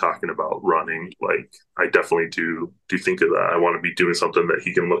we're talking about running, like, I definitely do think of that. I want to be doing something that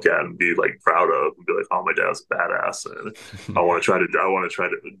he can look at and be like proud of and be like, oh, my dad's a badass. And I want to try to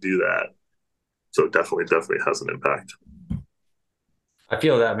do that. So it definitely has an impact. I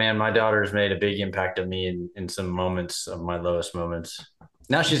feel that, man. My daughter's made a big impact on me in some moments of my lowest moments.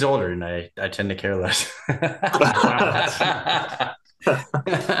 Now she's older and I tend to care less. But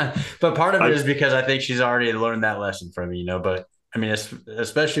part of it is because I think she's already learned that lesson from me, but I mean,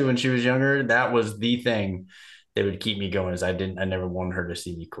 especially when she was younger, that was the thing that would keep me going, is I never wanted her to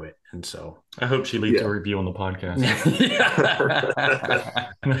see me quit. And so I hope she leaves a review on the podcast.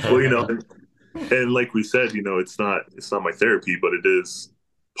 Well, and like we said, it's not my therapy, but it is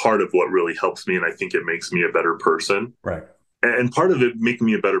part of what really helps me. And I think it makes me a better person. Right. And part of it making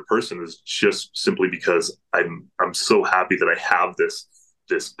me a better person is just simply because I'm so happy that I have this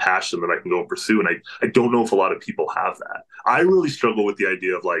passion that I can go and pursue. And I don't know if a lot of people have that. I really struggle with the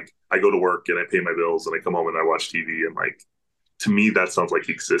idea of, like, I go to work and I pay my bills and I come home and I watch TV, and, like, to me, that sounds like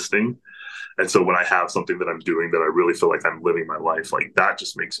existing. And so when I have something that I'm doing that I really feel like I'm living my life, like, that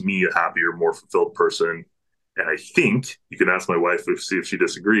just makes me a happier, more fulfilled person. And I think, you can ask my wife see if she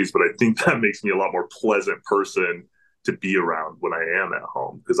disagrees, but I think that makes me a lot more pleasant person to be around when I am at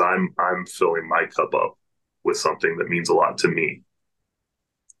home, because I'm filling my cup up with something that means a lot to me.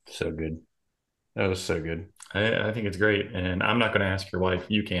 So good. That was so good. I think it's great. And I'm not going to ask your wife.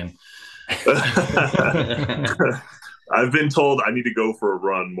 You can. I've been told I need to go for a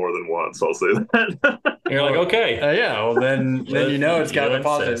run more than once. I'll say that. You're like, okay. Yeah. Well, then it's got a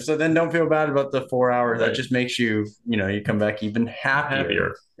positive. So then don't feel bad about the 4 hours. Right. That just makes you, you come back even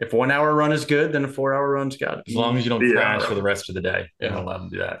happier. If 1 hour run is good, then a 4 hour run's got to be. As long as you don't crash for the rest of the day. Yeah. You're allowed to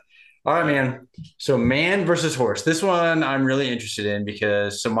do that. All right, man. So man versus horse. This one I'm really interested in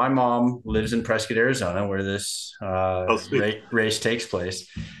because my mom lives in Prescott, Arizona, where this race takes place.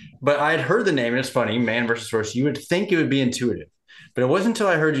 But I had heard the name, and it's funny, man versus horse. You would think it would be intuitive. But it wasn't until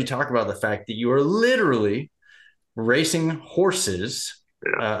I heard you talk about the fact that you are literally racing horses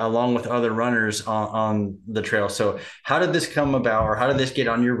along with other runners on the trail. So how did this come about, or how did this get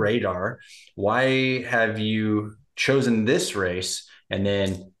on your radar? Why have you chosen this race? And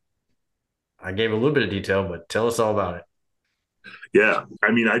then I gave a little bit of detail, but tell us all about it. Yeah.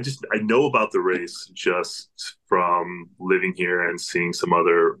 I mean, I know about the race just from living here and seeing some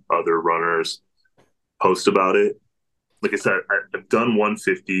other runners post about it. Like I said, I've done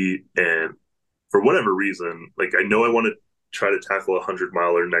 150, and for whatever reason, like I know I want to try to tackle a 100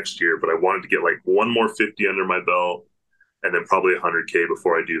 miler next year, but I wanted to get like one more 50 under my belt and then probably 100K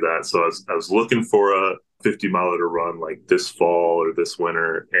before I do that. So I was looking for a 50 miler to run like this fall or this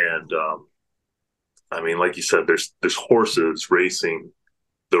winter. And I mean, like you said, there's horses racing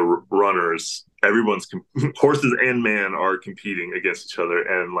the runners. Everyone's horses and man are competing against each other,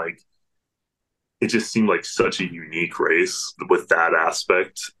 and like it just seemed like such a unique race with that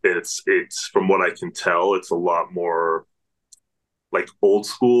aspect. It's from what I can tell, it's a lot more like old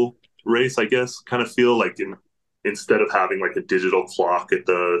school race, I guess. Kind of feel like instead of having like a digital clock at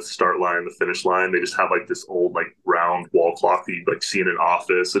the start line, the finish line, they just have like this old like round wall clock that you like see in an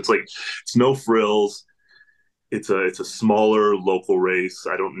office. It's like it's no frills. It's a smaller local race.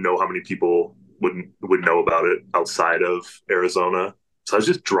 I don't know how many people would know about it outside of Arizona. So I was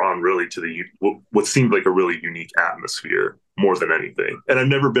just drawn really to what seemed like a really unique atmosphere more than anything. And I've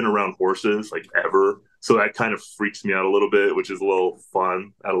never been around horses like ever, so that kind of freaks me out a little bit, which is a little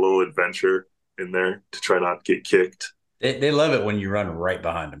fun, add a little adventure in there to try not to get kicked. They love it when you run right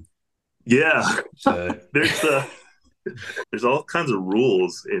behind them. Yeah, So there's there's all kinds of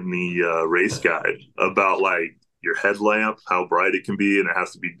rules in the race guide about like your headlamp, how bright it can be, and it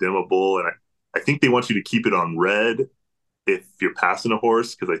has to be dimmable. And I think they want you to keep it on red if you're passing a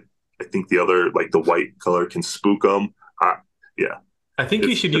horse because I think the other like the white color can spook them. Yeah, I think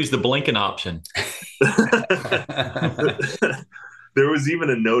you should use the blinking option. There was even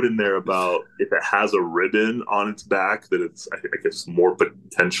a note in there about if it has a ribbon on its back that it's I guess more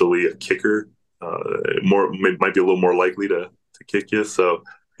potentially a kicker, more might be a little more likely to kick you. So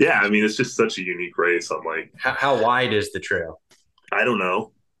yeah, I mean it's just such a unique race. I'm like, how wide is the trail? I don't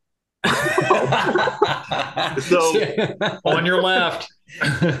know. So On your left.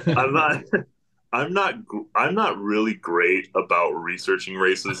 I'm not I'm not I'm not really great about researching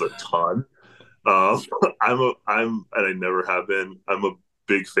races a ton. Um, and I never have been. I'm a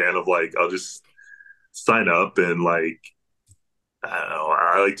big fan of like I'll just sign up and like I don't know.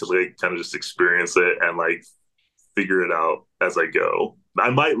 I like to like kind of just experience it and like figure it out as I go. I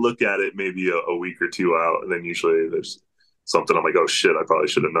might look at it maybe a week or two out, and then usually there's something I'm like, oh shit, I probably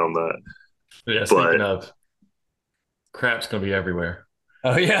should have known that. Yeah, speaking But of, crap's gonna be everywhere.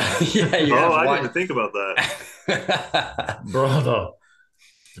 Oh yeah, yeah. You oh, have I didn't wide. even think about that. Brother.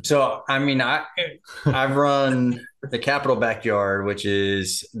 So I mean, I've run the Capitol backyard, which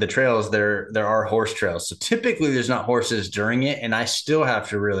is the trails. There are horse trails. So typically there's not horses during it, and I still have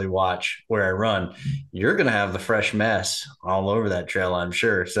to really watch where I run. You're gonna have the fresh mess all over that trail, I'm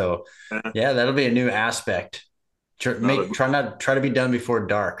sure. So yeah, that'll be a new aspect. Try to be done before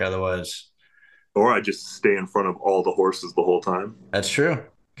dark, otherwise. Or I just stay in front of all the horses the whole time. That's true.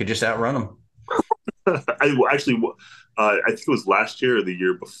 Could just outrun them. I actually, I think it was last year or the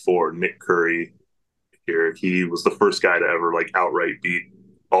year before. Nick Curry here, he was the first guy to ever like outright beat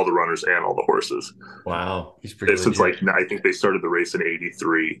all the runners and all the horses. Wow. He's pretty Since legit. like I think they started the race in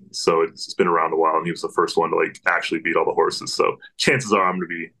 '83, so it's been around a while, and he was the first one to like actually beat all the horses. So chances are I'm going to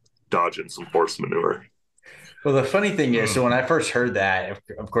be dodging some horse manure. Well, the funny thing is, so when I first heard that,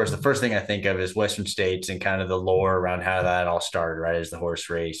 of course, the first thing I think of is Western states and kind of the lore around how that all started, right? Is the horse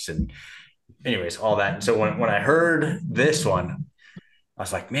race and anyways, all that. And so when I heard this one, I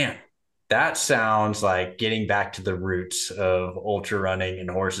was like, man, that sounds like getting back to the roots of ultra running and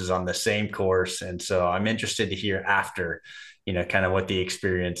horses on the same course. And so I'm interested to hear after, kind of what the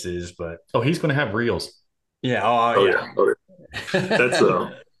experience is. But Oh, he's gonna have reels. yeah, Oh yeah, oh, yeah.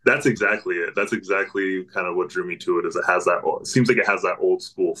 That's exactly it. That's exactly kind of what drew me to it. Is it seems like it has that old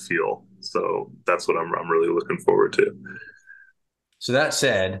school feel. So that's what I'm really looking forward to. So that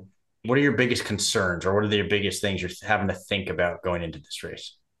said, what are your biggest concerns or what are your biggest things you're having to think about going into this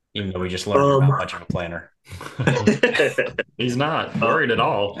race? Even though we just learned you're not much of a planner. He's not worried at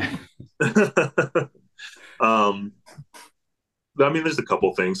all. um, I mean, there's a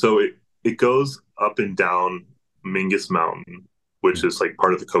couple things. So it goes up and down Mingus Mountain, which is like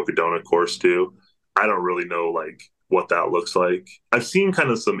part of the Cocodona course too. I don't really know like what that looks like. I've seen kind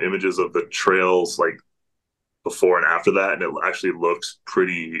of some images of the trails like before and after that, and it actually looks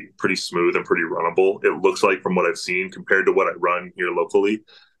pretty smooth and pretty runnable. It looks like from what I've seen compared to what I run here locally.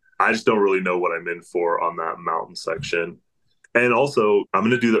 I just don't really know what I'm in for on that mountain section. And also, I'm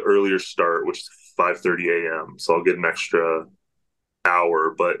going to do the earlier start, which is 5:30 a.m. So I'll get an extra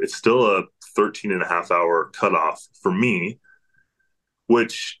hour, but it's still a 13 and a half hour cutoff for me,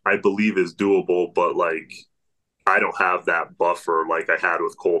 which I believe is doable. But like, I don't have that buffer like I had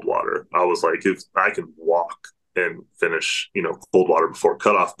with cold water. I was like, if I can walk and finish, cold water before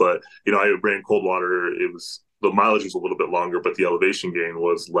cutoff, but I ran cold water. It was the mileage was a little bit longer, but the elevation gain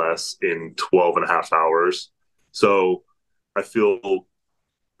was less in 12 and a half hours. So I feel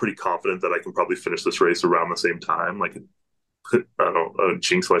pretty confident that I can probably finish this race around the same time. Like, I don't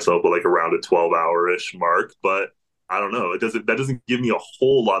jinx myself, but like around a 12-hour-ish mark. But I don't know. That doesn't give me a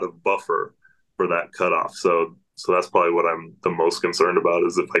whole lot of buffer for that cutoff. So that's probably what I'm the most concerned about,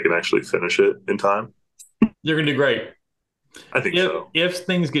 is if I can actually finish it in time. You're gonna do great. I think so. If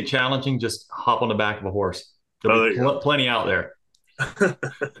things get challenging, just hop on the back of a horse. Oh, There'll be plenty out there. Or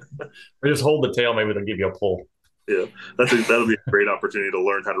just hold the tail. Maybe they'll give you a pull. Yeah, that'll be a great opportunity to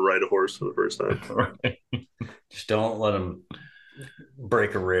learn how to ride a horse for the first time. Right. Just don't let them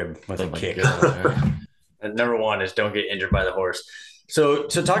break a rib with a kick. And number one is don't get injured by the horse. So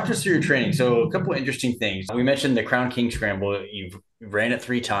talk to us through your training. So a couple of interesting things. We mentioned the Crown King Scramble. You've ran it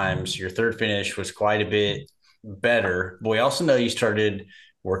 3 times. Your third finish was quite a bit better. But we also know you started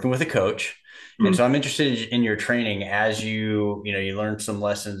working with a coach. And so I'm interested in your training as you learned some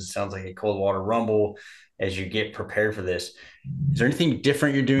lessons. It sounds like a cold water rumble as you get prepared for this. Is there anything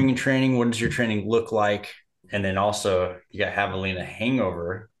different you're doing in training? What does your training look like? And then also you got Javelina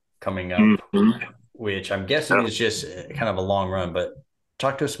Hangover coming up, which I'm guessing is just kind of a long run, but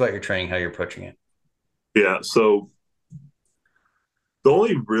talk to us about your training, how you're approaching it. Yeah. So the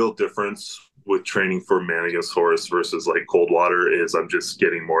only real difference with training for man against horse versus like cold water is I'm just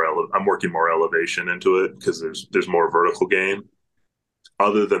getting I'm working more elevation into it because there's more vertical gain.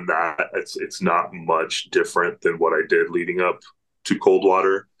 Other than that, it's not much different than what I did leading up to cold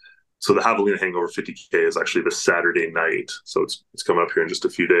water. So the Javelina Hangover 50K is actually the Saturday night. So it's coming up here in just a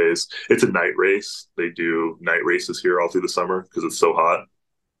few days. It's a night race. They do night races here all through the summer because it's so hot.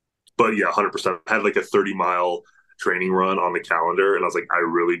 But yeah, 100%. I had like a 30-mile training run on the calendar, and I was like, I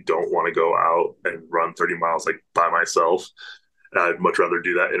really don't want to go out and run 30 miles like by myself. I'd much rather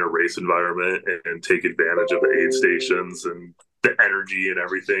do that in a race environment and take advantage of the aid stations and the energy and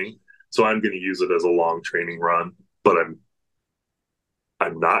everything. So I'm going to use it as a long training run, but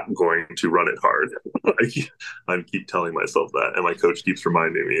I'm not going to run it hard. I keep telling myself that, and my coach keeps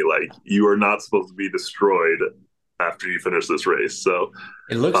reminding me, like, you are not supposed to be destroyed after you finish this race. So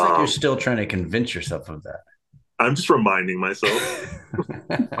it looks like you're still trying to convince yourself of that. I'm just reminding myself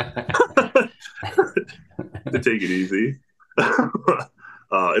to take it easy.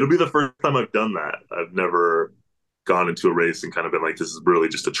 It'll be the first time I've done that. I've never gone into a race and kind of been like, this is really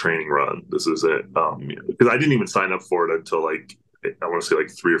just a training run. This is it. Because I didn't even sign up for it until like, I want to say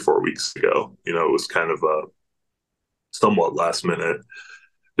like 3 or 4 weeks ago. It was kind of a somewhat last minute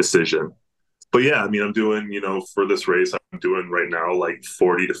decision. But yeah, I mean, I'm doing, for this race, I'm doing right now like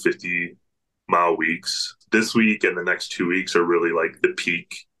 40 to 50 mile weeks. This week and the next 2 weeks are really like the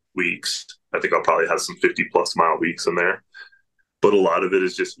peak weeks. I think I'll probably have some 50 plus mile weeks in there. But a lot of it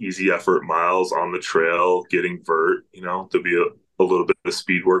is just easy effort miles on the trail, getting vert, there'll be a little bit of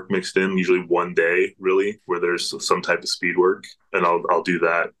speed work mixed in, usually one day really, where there's some type of speed work. And I'll do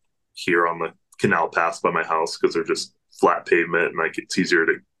that here on the canal paths by my house because they're just flat pavement and like it's easier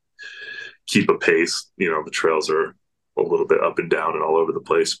to keep a pace. The trails are a little bit up and down and all over the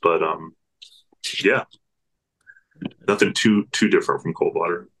place. But yeah, nothing too different from cold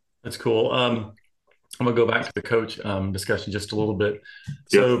water. That's cool. I'm gonna go back to the coach discussion just a little bit.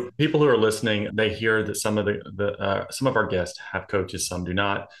 So people who are listening, they hear that some of some of our guests have coaches, some do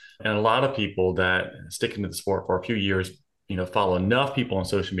not, and a lot of people that stick into the sport for a few years, follow enough people on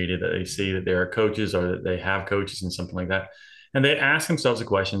social media that they see that there are coaches or that they have coaches and something like that, and they ask themselves the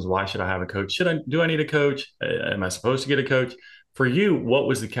questions: Why should I have a coach? Do I need a coach? Am I supposed to get a coach? For you, what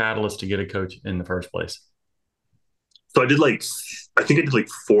was the catalyst to get a coach in the first place? So I think I did like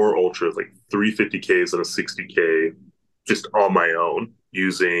 4 ultras, like 3 50Ks and a 60K, just on my own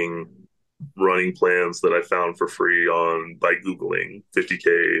using running plans that I found for free by Googling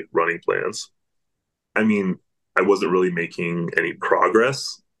 50K running plans. I mean, I wasn't really making any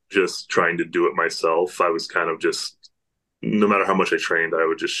progress, just trying to do it myself. I was kind of just, no matter how much I trained, I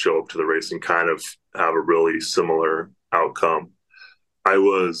would just show up to the race and kind of have a really similar outcome. I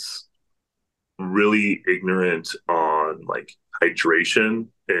was really ignorant on like hydration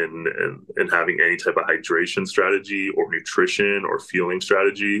and having any type of hydration strategy or nutrition or fueling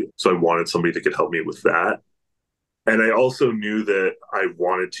strategy. So I wanted somebody that could help me with that. And I also knew that I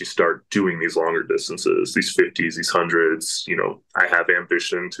wanted to start doing these longer distances, these 50s, these 100s. I have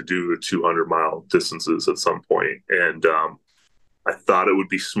ambition to do the 200-mile distances at some point. And I thought it would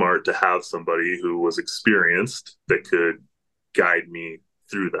be smart to have somebody who was experienced that could guide me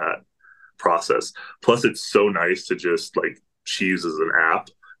through that process. Plus, it's so nice to just like, she uses an app.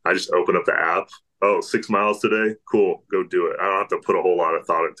 I just open up the app. oh, 6 miles today, cool, go do it. I don't have to put a whole lot of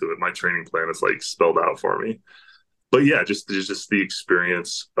thought into it. My training plan is like spelled out for me. But yeah, just the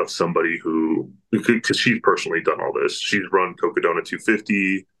experience of somebody who, because she's personally done all this. She's run Cocodona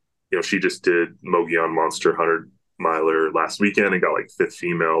 250. She just did Mogollon Monster 100 miler last weekend and got like fifth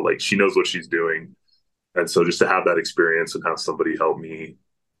female. Like she knows what she's doing. And so just to have that experience and have somebody help me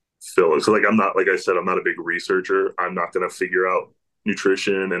fill it. So like I'm not, like I said, I'm not a big researcher. I'm not going to figure out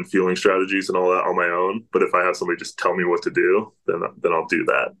nutrition and fueling strategies and all that on my own. But if I have somebody just tell me what to do, then I'll do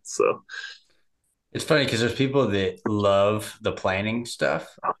that. So It's funny because there's people that love the planning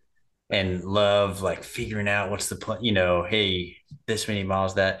stuff and love like figuring out what's the plan, hey, this many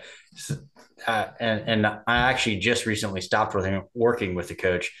miles that. And I actually just recently stopped working with the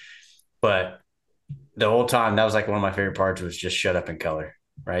coach, but the whole time that was like one of my favorite parts was just shut up and color,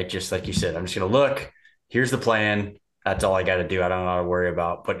 right? Just like you said, I'm just going to look, here's the plan. That's all I got to do. I don't have to worry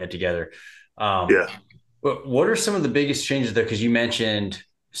about putting it together. yeah. But what are some of the biggest changes there? Because you mentioned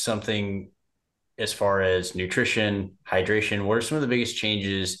something as far as nutrition, hydration. What are some of the biggest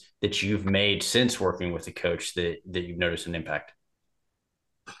changes that you've made since working with the coach that you've noticed an impact?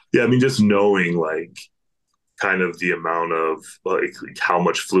 Yeah, I mean, just knowing like kind of the amount of like how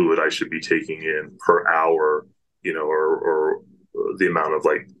much fluid I should be taking in per hour, or the amount of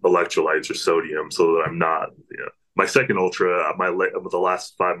like electrolytes or sodium, so that I'm not, my second ultra, with the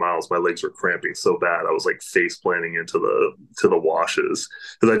last 5 miles, my legs were cramping so bad I was like face planting into the washes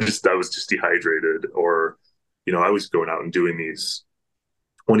because I was just dehydrated, or I was going out and doing these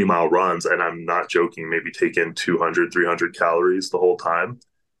 20-mile runs, and I'm not joking, maybe taking 200, 300 calories the whole time.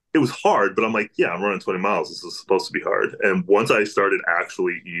 It was hard, but I'm like, yeah, I'm running 20 miles. This is supposed to be hard. And once I started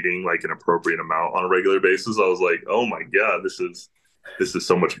actually eating like an appropriate amount on a regular basis, I was like, oh my God, this is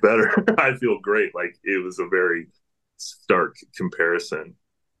so much better. I feel great. Like it was a very stark comparison.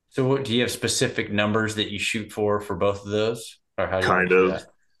 So, what do you have specific numbers that you shoot for both of those, or how do you Kind work through of. that?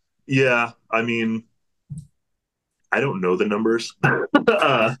 Yeah. I mean, I don't know the numbers. So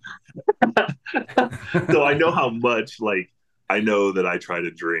I know how much, like, I know that I try to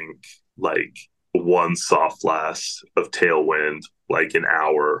drink like one soft glass of Tailwind like an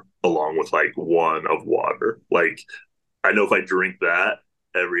hour along with like one of water. Like I know if I drink that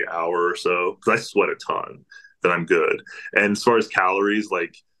every hour or so, because I sweat a ton, then I'm good. And as far as calories,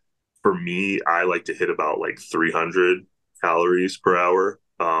 like for me, I like to hit about like 300 calories per hour.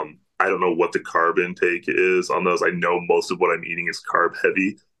 I don't know what the carb intake is on those. I know most of what I'm eating is carb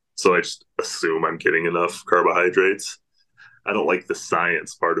heavy. So I just assume I'm getting enough carbohydrates. I don't like the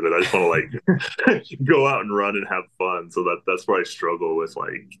science part of it. I just want to like go out and run and have fun. So that's where I struggle with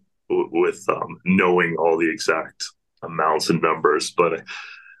like with knowing all the exact amounts and numbers. But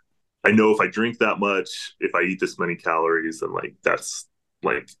I know if I drink that much, if I eat this many calories, then like that's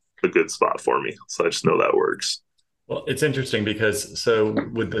like a good spot for me. So I just know that works. Well, it's interesting because so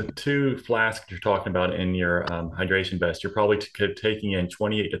with the two flasks you're talking about in your hydration vest, you're probably taking in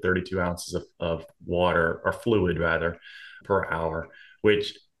 28 to 32 ounces of water or fluid rather per hour,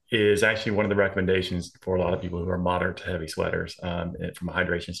 which is actually one of the recommendations for a lot of people who are moderate to heavy sweaters from a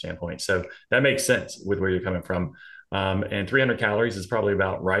hydration standpoint. So that makes sense with where you're coming from. And 300 calories is probably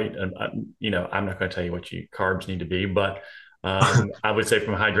about right. And, I'm not going to tell you what your carbs need to be, but I would say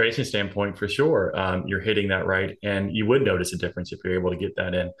from a hydration standpoint, for sure, you're hitting that right. And you would notice a difference if you're able to get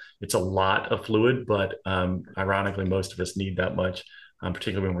that in. It's a lot of fluid, but ironically, most of us need that much,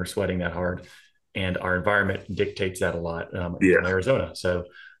 particularly when we're sweating that hard. And our environment dictates that a lot in Yeah. Arizona. So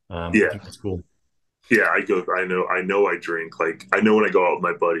I Yeah. think that's cool. Yeah, I know I drink like I know when I go out with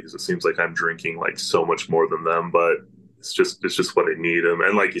my buddies, it seems like I'm drinking like so much more than them, but it's just what I need.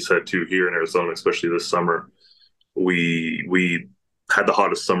 And like you said too, here in Arizona, especially this summer, we had the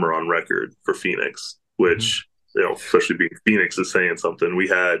hottest summer on record for Phoenix, Mhm. which especially being Phoenix is saying something. We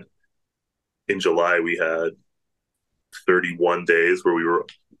had in July we had 31 days where we were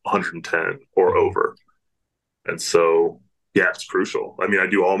 110 or Mhm. over. And so, yeah, it's crucial. I mean, I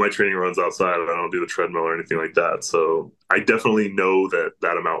do all my training runs outside. I don't do the treadmill or anything like that. So I definitely know that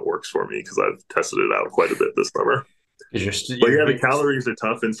that amount works for me because I've tested it out quite a bit this summer. Because But you're yeah, the big. calories are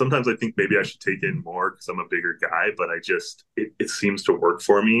tough. And sometimes I think maybe I should take in more because I'm a bigger guy, but it seems to work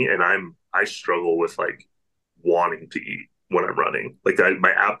for me. And I struggle with like wanting to eat when I'm running. Like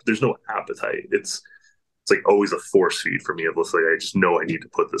there's no appetite. It's like always a force feed for me of like, I just know I need to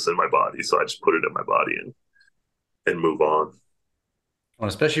put this in my body. So I just put it in my body and move on. Well,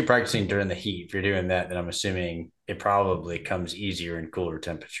 especially practicing during the heat. If you're doing that, then I'm assuming it probably comes easier in cooler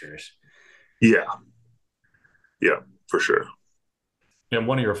temperatures. Yeah, yeah, for sure.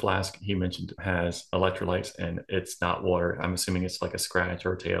 one of your flasks he mentioned has electrolytes and it's not water. I'm assuming it's like a scratch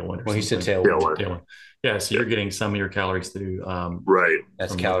or a tailwind or Well, he said something. tailwind. Tailwind. Yeah, so Yeah. you're getting some of your calories through Right.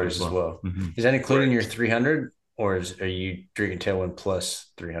 That's from calories liquid as well. Mm-hmm. Is that including Right. your 300, or are you drinking tailwind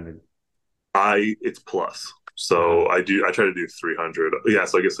plus 300? It's plus. So I try to do 300. Yeah,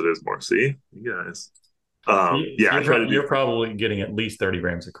 so I guess it is more. See, you guys. So Yeah, I try to do. you're probably getting at least 30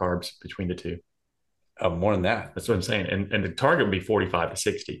 grams of carbs between the two. Oh, more than that. That's what I'm saying. And the target would be 45 to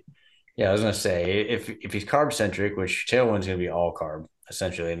 60. Yeah, I was gonna say if he's carb centric, which tailwind's gonna be all carb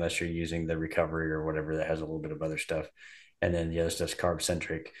essentially, unless you're using the recovery or whatever that has a little bit of other stuff, and then the other stuff's carb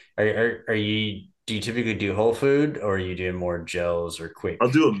centric. Are you do you typically do whole food, or are you doing more gels or quick? I'll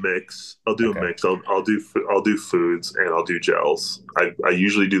do a mix. I'll do a Okay. mix. I'll do foods and I'll do gels. I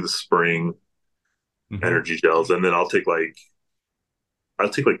usually do the spring Mm-hmm. energy gels, and then I'll take like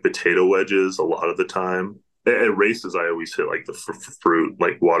potato wedges a lot of the time. At races, I always hit like the fruit,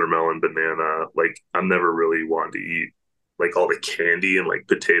 like watermelon, banana. Like I'm never really wanting to eat like all the candy and like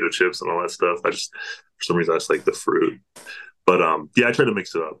potato chips and all that stuff. For some reason I just like the fruit. But yeah, I try to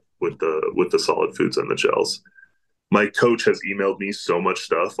mix it up with the solid foods and the gels. My coach has emailed me so much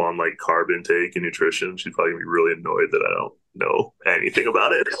stuff on like carb intake and nutrition. She's probably gonna be really annoyed that I don't know anything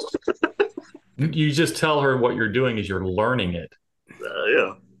about it. You just tell her what you're doing is you're learning it.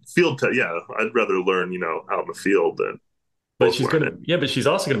 Yeah, yeah, I'd rather learn, out in the field than But both she's learn gonna, it. yeah, but she's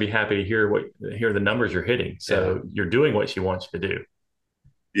also gonna be happy to hear the numbers you're hitting. So Yeah. you're doing what she wants you to do,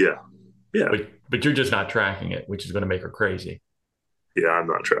 Yeah, yeah, but you're just not tracking it, which is going to make her crazy. yeah. I'm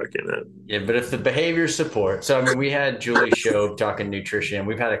not tracking it. Yeah, but if the behavior support, so I mean, we had Julie Show talking nutrition.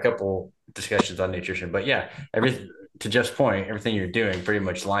 We've had a couple discussions on nutrition, but yeah, everything to Jeff's point, everything you're doing pretty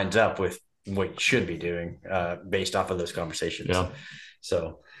much lines up with what you should be doing based off of those conversations. Yeah.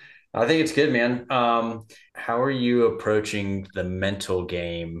 So I think it's good, man. How are you approaching the mental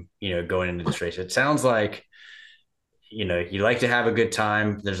game, going into this race? It sounds like, you like to have a good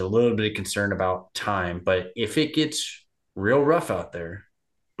time. There's a little bit of concern about time, but if it gets real rough out there,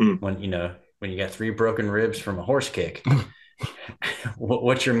 Mm. when you got 3 broken ribs from a horse kick,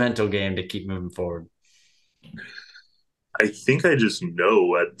 what's your mental game to keep moving forward? I think I just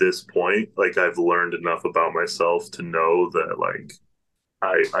know at this point, like I've learned enough about myself to know that like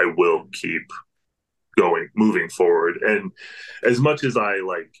I will keep moving forward. And as much as I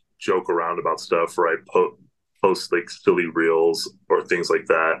like joke around about stuff or I post like silly reels or things like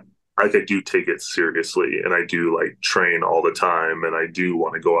that, like I do take it seriously and I do like train all the time and I do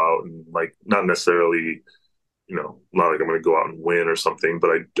want to go out and like not necessarily, not like I'm going to go out and win or something,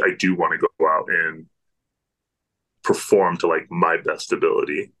 but I do want to go out and perform to like my best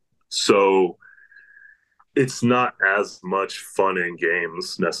ability. So it's not as much fun and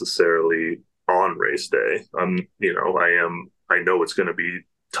games necessarily on race day. I know it's going to be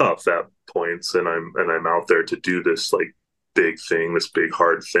tough at points and I'm out there to do this like big thing, this big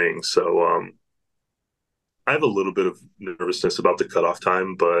hard thing. So I have a little bit of nervousness about the cutoff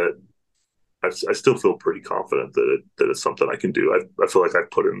time, but I still feel pretty confident that it's something I can do. I feel like I've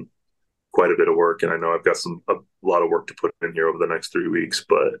put in quite a bit of work, and I know I've got a lot of work to put in here over the next 3 weeks.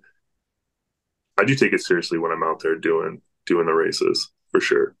 But I do take it seriously when I'm out there doing the races for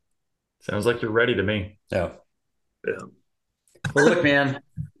sure. Sounds like you're ready to me. Yeah. Yeah. Well, look, man,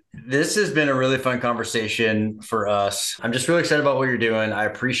 this has been a really fun conversation for us. I'm just really excited about what you're doing. I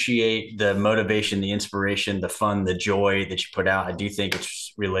appreciate the motivation, the inspiration, the fun, the joy that you put out. I do think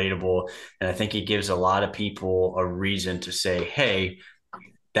it's relatable. And I think it gives a lot of people a reason to say, hey,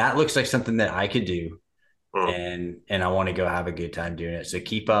 that looks like something that I could do. And I want to go have a good time doing it. So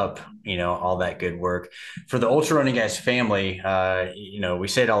keep up, all that good work. For the Ultra Running Guys family, we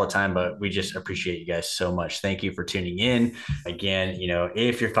say it all the time, but we just appreciate you guys so much. Thank you for tuning in. Again,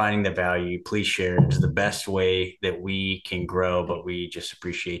 if you're finding the value, please share it. It's the best way that we can grow, but we just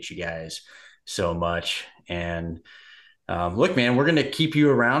appreciate you guys so much. And look, man, we're going to keep you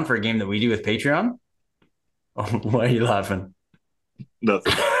around for a game that we do with Patreon. Why are you laughing?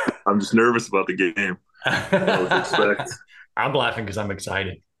 Nothing. I'm just nervous about the game. I'm laughing because I'm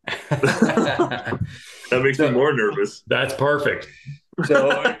excited. That makes me more nervous. That's perfect.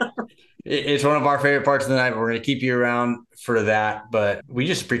 So it's one of our favorite parts of the night. We're going to keep you around for that, but we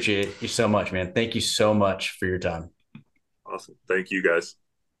just appreciate you so much, man. Thank you so much for your time. Awesome. Thank you, guys.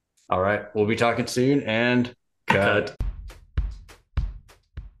 All right. We'll be talking soon, and cut.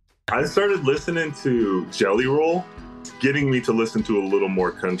 I started listening to Jelly Roll, getting me to listen to a little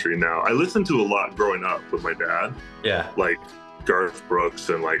more country now. I listened to a lot growing up with my dad. Yeah. Like Garth Brooks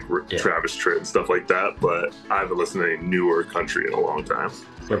and like Travis Tritt and stuff like that, but I haven't listened to any newer country in a long time.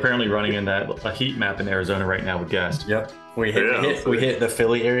 We're apparently running in a heat map in Arizona right now with guests. Yep. We hit the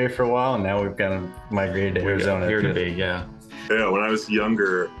Philly area for a while, and now we've kind of migrated to Arizona. Here to be, yeah. Yeah, when I was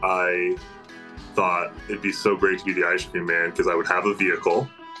younger, I thought it'd be so great to be the ice cream man because I would have a vehicle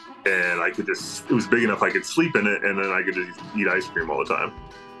and I could just, it was big enough I could sleep in it and then I could just eat ice cream all the time.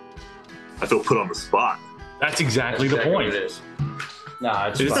 I feel put on the spot. That's exactly the point. What it is.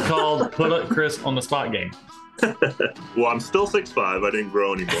 No, it's called put Chris on the spot game. Well, I'm still 6'5". I didn't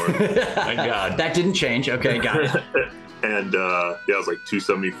grow anymore. Thank God. That didn't change. Okay, got it. And I was like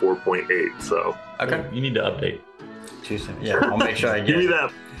 274.8. So okay, you need to update. 270. Yeah, I'll make sure I get. Give me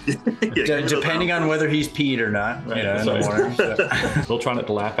that. Depending on whether he's peed or not, right, in the morning. So. We'll try not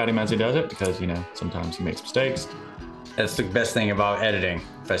to laugh at him as he does it because sometimes he makes mistakes. That's the best thing about editing.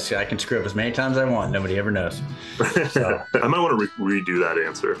 If I can screw up as many times as I want, nobody ever knows. So. I might want to redo that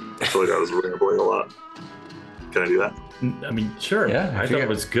answer. I feel like I was rambling a lot. Can I do that? I mean, sure. Yeah, I thought it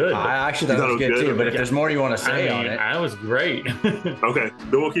was good. I actually thought it was good too. But if there's more you want to say on it, that was great. Okay,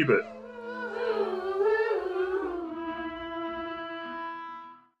 then we'll keep it.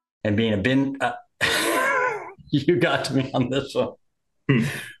 And being a bin, you got to me on this one.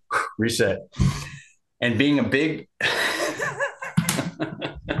 Reset. And being a big.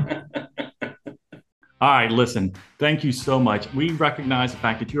 All right, listen, thank you so much. We recognize the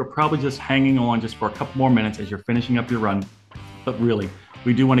fact that you are probably just hanging on just for a couple more minutes as you're finishing up your run. But really,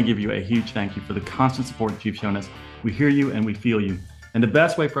 we do want to give you a huge thank you for the constant support that you've shown us. We hear you and we feel you. And the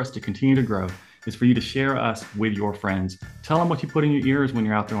best way for us to continue to grow is for you to share us with your friends. Tell them what you put in your ears when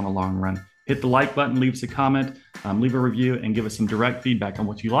you're out there on a long run. Hit the like button, leave us a comment, leave a review, and give us some direct feedback on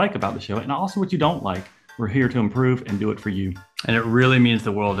what you like about the show and also what you don't like. We're here to improve and do it for you. And it really means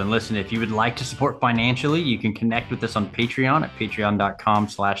the world. And listen, if you would like to support financially, you can connect with us on Patreon at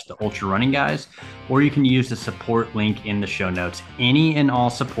patreon.com/theultrarunningguys, or you can use the support link in the show notes. Any and all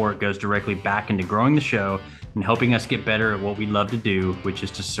support goes directly back into growing the show and helping us get better at what we love to do, which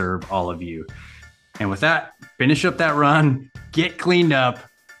is to serve all of you. And with that, finish up that run, get cleaned up,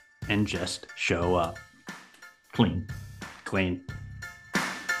 and just show up. Clean. Clean.